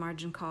episode of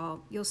Margin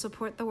Call, you'll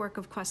support the work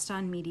of Quest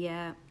On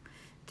Media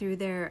through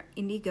their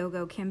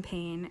Indiegogo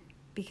campaign,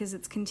 because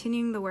it's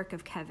continuing the work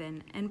of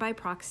Kevin, and by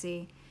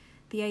proxy,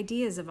 the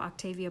ideas of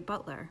Octavia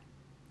Butler.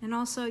 And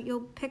also,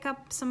 you'll pick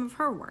up some of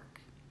her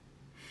work.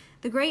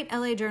 The great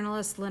LA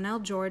journalist Linnell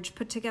George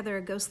put together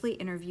a ghostly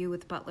interview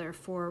with Butler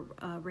for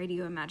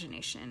Radio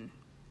Imagination.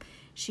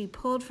 She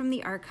pulled from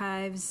the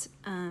archives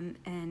and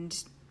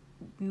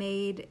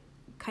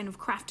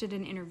crafted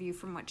an interview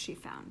from what she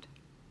found.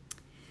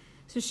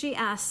 So she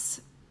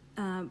asks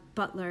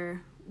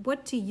Butler,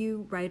 "What do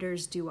you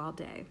writers do all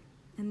day?"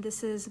 And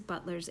this is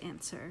Butler's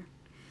answer.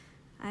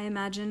 I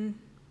imagine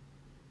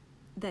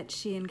that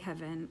she and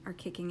Kevin are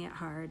kicking it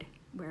hard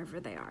wherever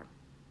they are.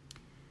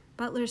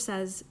 Butler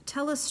says,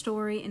 "Tell a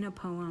story in a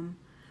poem,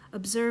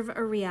 observe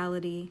a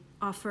reality,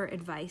 offer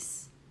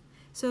advice.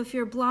 So if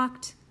you're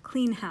blocked,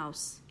 clean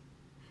house.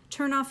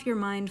 Turn off your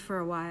mind for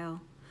a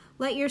while.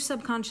 Let your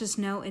subconscious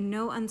know in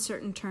no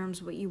uncertain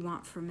terms what you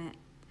want from it.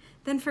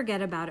 Then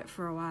forget about it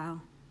for a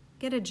while.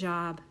 Get a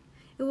job.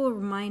 It will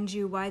remind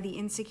you why the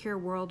insecure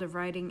world of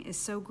writing is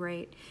so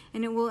great,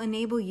 and it will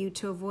enable you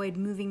to avoid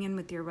moving in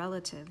with your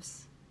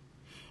relatives.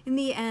 In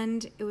the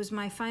end, it was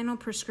my final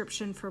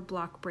prescription for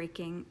block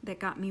breaking that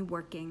got me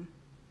working.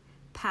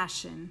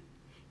 Passion.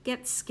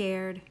 Get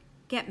scared.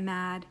 Get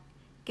mad.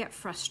 Get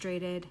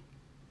frustrated.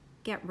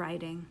 Get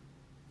writing.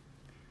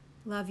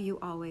 Love you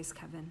always,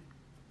 Kevin."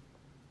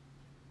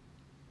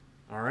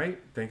 All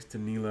right. Thanks to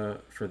Neela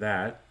for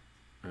that.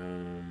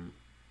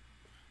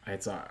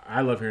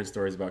 I love hearing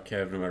stories about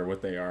Kev, no matter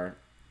what they are.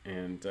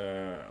 And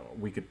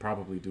we could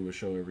probably do a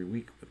show every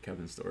week with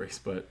Kevin's stories,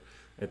 but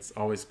it's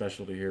always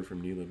special to hear from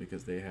Neela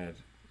because they had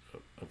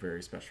a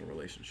very special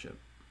relationship.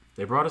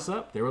 They brought us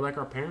up. They were like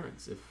our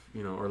parents,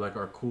 or like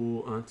our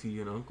cool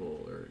auntie and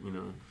uncle, or,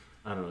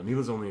 I don't know.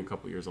 Neela's only a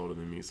couple years older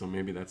than me, so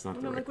maybe that's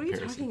not the right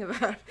comparison. What are you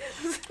talking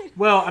about?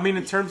 Well, I mean,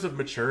 in terms of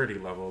maturity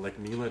level, like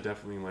Neela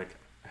definitely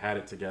had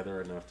it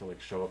together enough to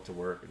show up to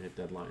work and hit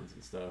deadlines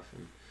and stuff.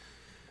 And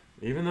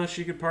even though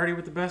she could party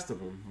with the best of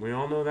them, we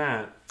all know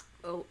that.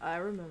 Oh, I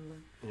remember.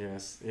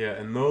 Yes, yeah,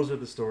 and those are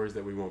the stories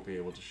that we won't be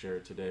able to share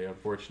today.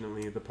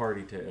 Unfortunately, the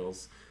party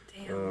tales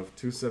of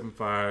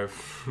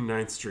 275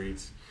 9th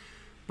Street,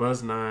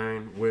 Buzz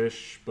 9,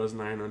 Wish, Buzz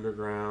 9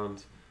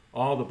 Underground,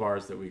 all the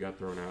bars that we got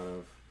thrown out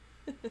of.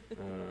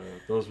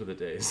 Those were the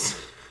days.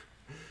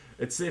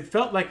 It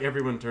felt like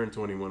everyone turned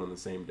 21 on the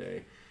same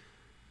day.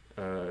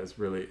 It's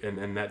really,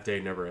 and that day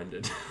never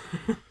ended.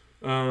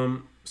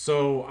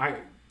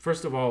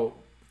 First of all,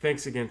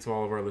 thanks again to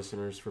all of our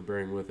listeners for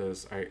bearing with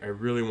us. I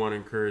really want to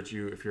encourage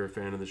you, if you're a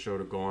fan of the show,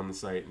 to go on the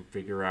site and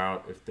figure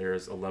out if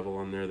there's a level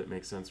on there that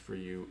makes sense for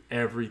you.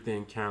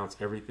 Everything counts.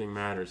 Everything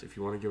matters. If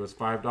you want to give us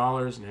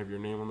 $5 and have your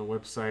name on the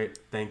website,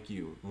 thank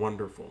you.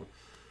 Wonderful.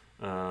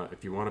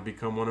 If you want to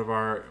become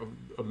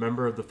a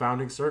member of the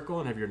founding circle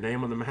and have your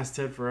name on the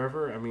masthead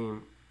forever, I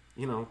mean,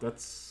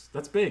 that's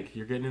big.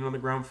 You're getting in on the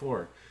ground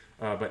floor.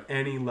 But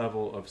any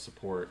level of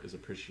support is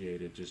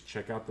appreciated. Just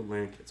check out the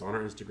link. It's on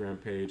our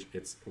Instagram page.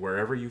 It's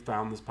wherever you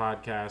found this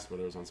podcast,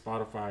 whether it's on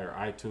Spotify or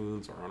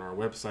iTunes or on our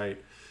website.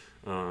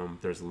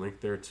 There's a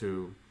link there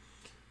too.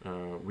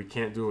 We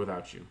can't do it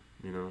without you.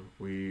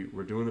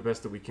 We're doing the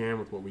best that we can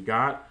with what we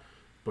got,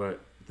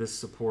 but this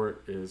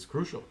support is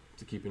crucial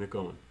to keeping it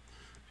going.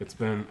 It's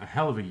been a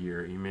hell of a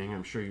year, Yiming.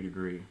 I'm sure you'd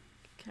agree.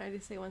 Can I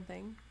just say one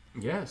thing?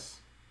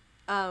 Yes.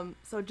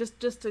 So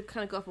just to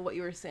kind of go off of what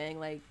you were saying,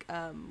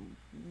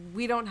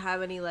 we don't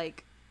have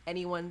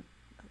anyone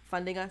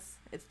funding us.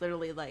 It's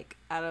literally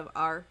out of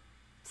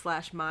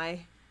our/my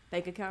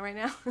bank account right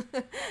now.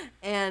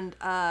 And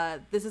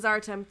this is our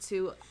attempt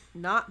to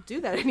not do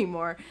that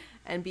anymore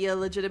and be a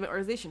legitimate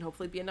organization,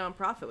 hopefully be a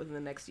nonprofit within the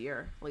next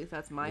year. At least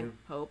that's my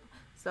hope.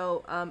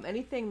 So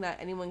anything that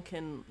anyone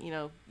can,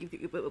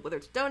 whether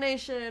it's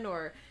donation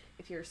or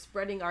if you're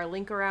spreading our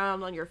link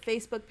around on your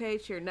Facebook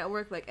page, your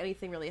network,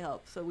 anything really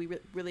helps. So we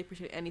really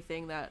appreciate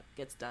anything that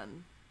gets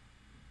done.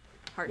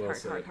 Heart.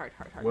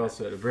 Well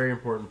said. A very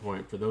important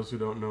point. For those who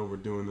don't know, we're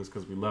doing this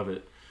because we love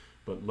it.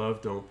 But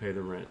love don't pay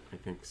the rent. I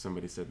think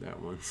somebody said that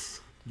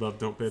once. Love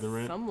don't pay the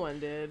rent? Someone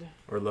did.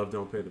 Or love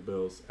don't pay the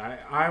bills.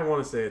 I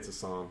want to say it's a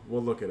song.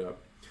 We'll look it up.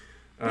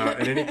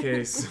 In any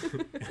case,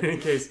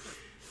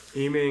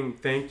 Yiming,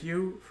 thank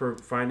you for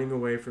finding a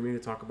way for me to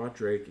talk about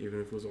Drake,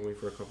 even if it was only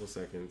for a couple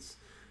seconds.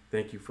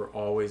 Thank you for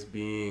always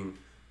being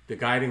the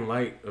guiding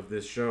light of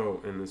this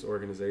show and this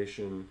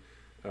organization.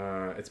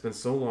 It's been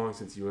so long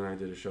since you and I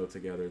did a show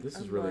together. This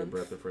is really a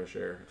breath of fresh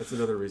air. That's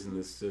another reason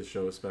this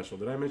show is special.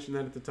 Did I mention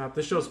that at the top?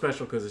 This show is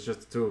special because it's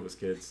just the two of us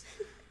kids.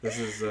 This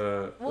is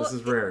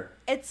rare.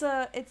 It's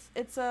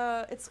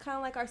kind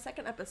of like our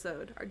second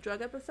episode, our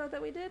drug episode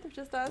that we did,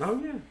 just us. Oh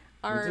yeah,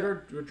 we did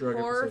our drug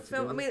horror episode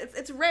film. together. I mean,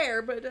 it's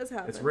rare, but it does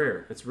happen. It's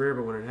rare,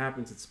 but when it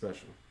happens, it's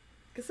special.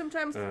 Because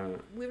sometimes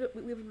we have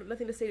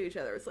nothing to say to each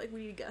other. It's like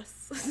we need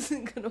guests. This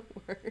isn't gonna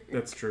work.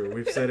 That's true.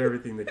 We've said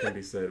everything that can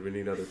be said. We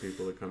need other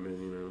people to come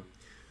in,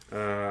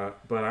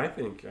 But I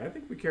think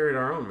we carried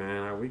our own,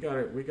 man. We got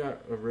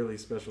a really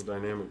special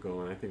dynamic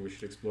going. I think we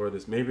should explore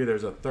this. Maybe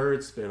there's a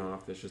third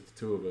spin-off that's just the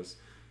two of us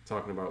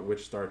talking about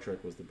which Star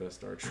Trek was the best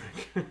Star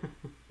Trek.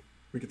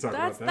 We could talk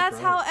about that. That's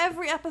how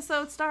every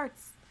episode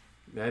starts.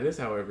 That is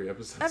how every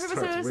episode starts. Every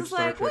episode is just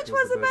Star like, Trek which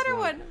was was the the best better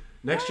one?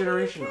 Next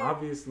Generation,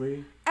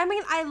 obviously. I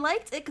mean, I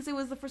liked it because it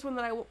was the first one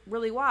that I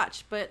really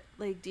watched, but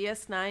like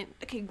DS9.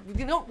 Okay,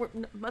 you know, we're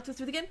not to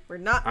do it again. We're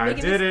not. I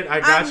making did this. it. I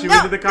got you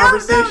into the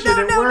conversation.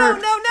 It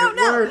worked. No. It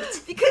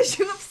worked. Because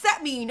you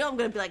upset me. You know I'm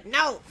gonna be like,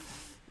 no.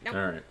 All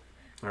right.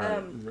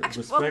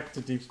 Actually, Respect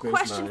to Deep Space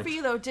Question Nine. for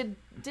you though: Did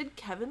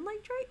Kevin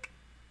like Drake?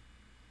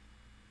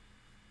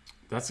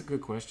 That's a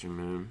good question,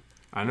 man.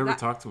 I never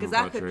talked to him about Because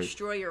that could Drake.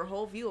 destroy your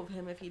whole view of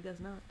him if he does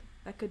not.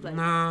 That could like.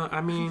 Nah,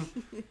 I mean,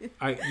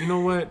 you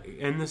know what?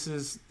 And this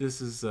is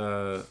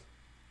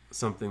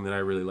something that I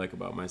really like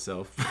about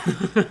myself.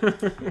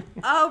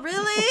 Oh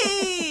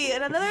really?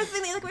 And another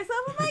thing that you like myself.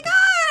 Oh my god!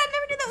 I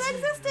never knew that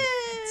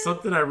existed.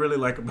 Something I really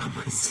like about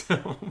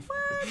myself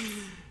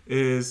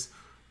is,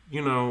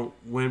 you know,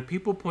 when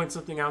people point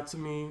something out to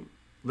me.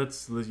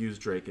 Let's use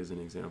Drake as an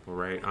example,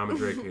 right? I'm a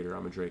Drake hater.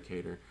 I'm a Drake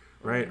hater.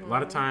 Right? Mm-hmm. A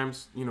lot of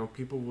times, you know,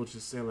 people will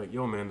just say like,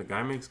 yo, man, the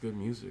guy makes good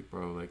music,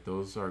 bro. Like,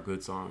 those are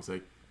good songs.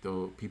 Like,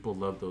 people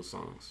love those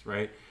songs,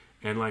 right?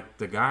 And, like,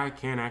 the guy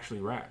can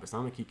actually rap. It's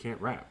not like he can't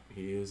rap.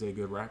 He is a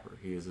good rapper.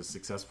 He is a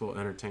successful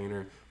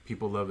entertainer.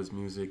 People love his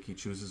music. He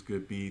chooses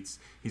good beats.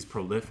 He's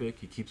prolific.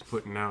 He keeps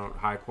putting out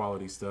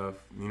high-quality stuff.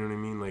 You know what I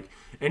mean? Like,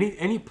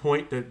 any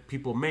point that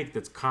people make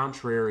that's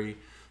contrary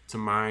to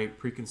my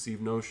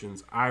preconceived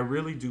notions, I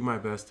really do my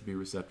best to be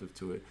receptive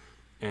to it.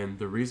 And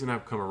the reason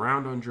I've come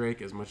around on Drake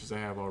as much as I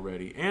have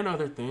already, and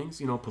other things,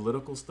 you know,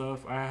 political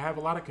stuff, I have a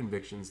lot of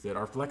convictions that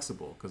are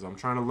flexible because I'm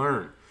trying to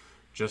learn.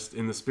 Just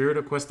in the spirit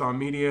of Quest on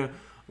Media,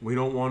 we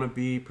don't want to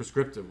be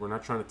prescriptive. We're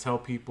not trying to tell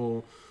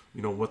people,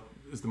 you know, what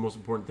is the most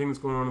important thing that's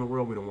going on in the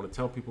world. We don't want to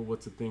tell people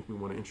what to think. We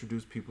want to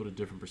introduce people to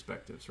different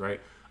perspectives, right?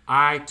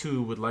 I,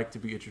 too, would like to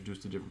be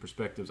introduced to different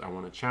perspectives. I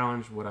want to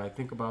challenge what I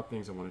think about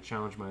things. I want to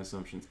challenge my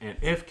assumptions. And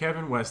if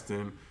Kevin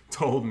Weston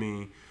told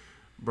me,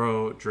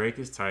 bro, Drake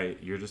is tight,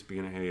 you're just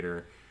being a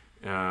hater,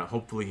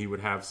 hopefully he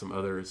would have some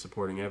other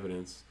supporting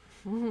evidence,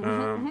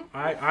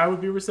 I would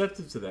be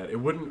receptive to that.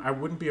 I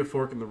wouldn't be a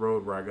fork in the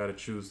road where I got to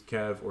choose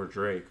Kev or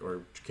Drake,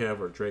 or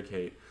Kev or Drake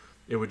hate.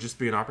 It would just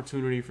be an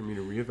opportunity for me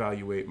to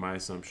reevaluate my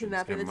assumptions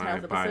and my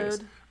bias.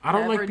 I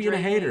don't like being a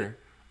hater.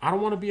 I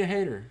don't want to be a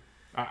hater.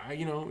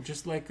 You know,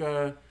 just like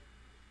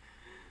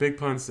Big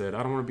Pun said,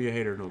 I don't want to be a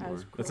hater no more.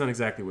 Cool. That's not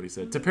exactly what he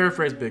said. To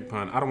paraphrase Big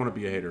Pun, I don't want to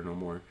be a hater no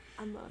more.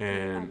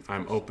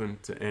 I'm open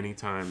to any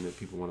time that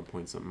people want to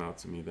point something out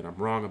to me that I'm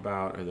wrong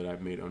about or that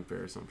I've made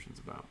unfair assumptions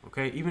about.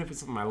 Okay? Even if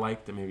it's something I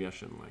like that maybe I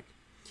shouldn't like.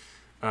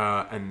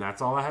 And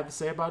that's all I have to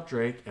say about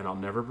Drake, and I'll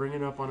never bring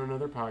it up on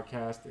another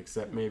podcast,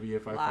 except maybe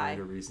if I find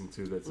a reason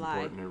to that's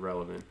important and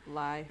relevant.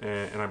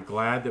 And I'm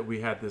glad that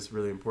we had this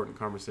really important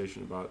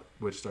conversation about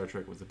which Star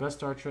Trek was the best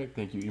Star Trek.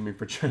 Thank you, Eming,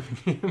 for chiming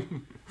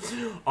in.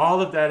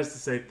 All of that is to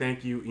say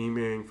thank you,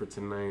 Eming, for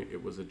tonight.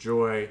 It was a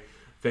joy.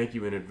 Thank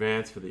you in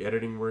advance for the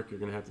editing work you're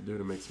going to have to do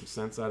to make some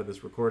sense out of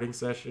this recording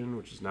session,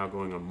 which is now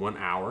going on 1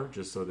 hour,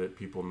 just so that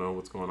people know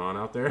what's going on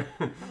out there.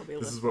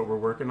 This is what we're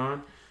working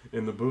on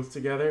in the booth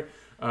together.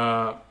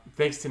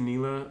 Thanks to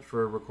Neela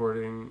for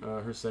recording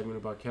her segment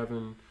about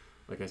Kevin.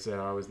 Like I said,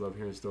 I always love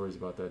hearing stories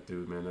about that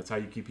dude, man. That's how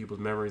you keep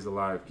people's memories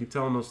alive. Keep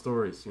telling those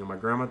stories. You know, my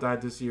grandma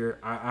died this year.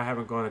 I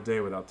haven't gone a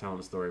day without telling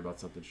a story about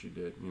something she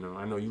did. You know,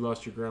 I know you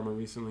lost your grandma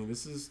recently.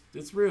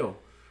 It's real.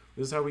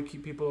 This is how we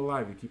keep people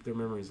alive. We keep their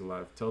memories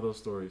alive. Tell those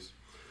stories.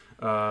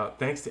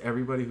 Thanks to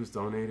everybody who's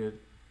donated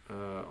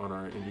on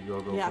our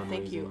Indiegogo fundraising.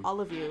 Thank you. All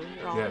of you.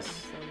 You're all awesome.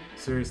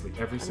 Seriously,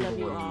 every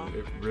single one of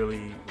you. It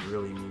really,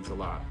 really means a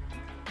lot.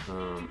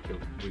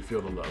 We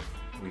feel the love.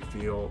 We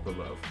feel the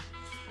love.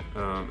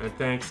 And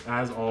thanks,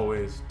 as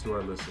always, to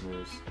our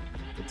listeners.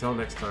 Until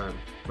next time,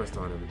 Quest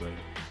on, everybody.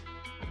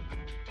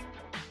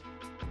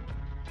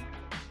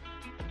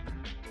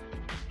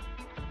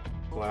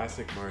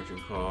 Classic margin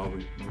call.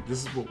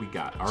 This is what we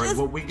got. All right,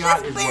 what we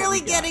got is barely what we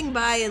got. getting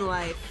by in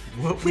life.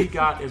 What we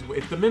got is,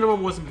 if the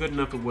minimum wasn't good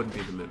enough, it wouldn't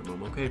be the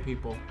minimum. Okay,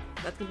 people?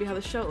 That's going to be how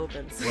the show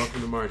opens.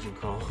 Welcome to Margin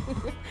Call.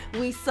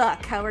 We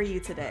suck. How are you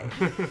today?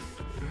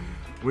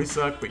 We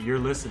suck, but you're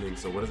listening,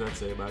 so what does that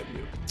say about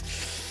you?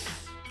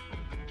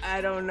 I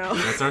don't know.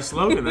 That's our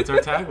slogan. That's our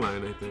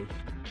tagline, I think.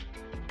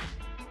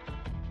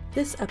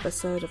 This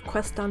episode of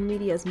Quest on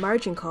Media's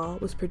Margin Call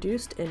was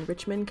produced in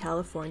Richmond,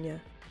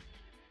 California.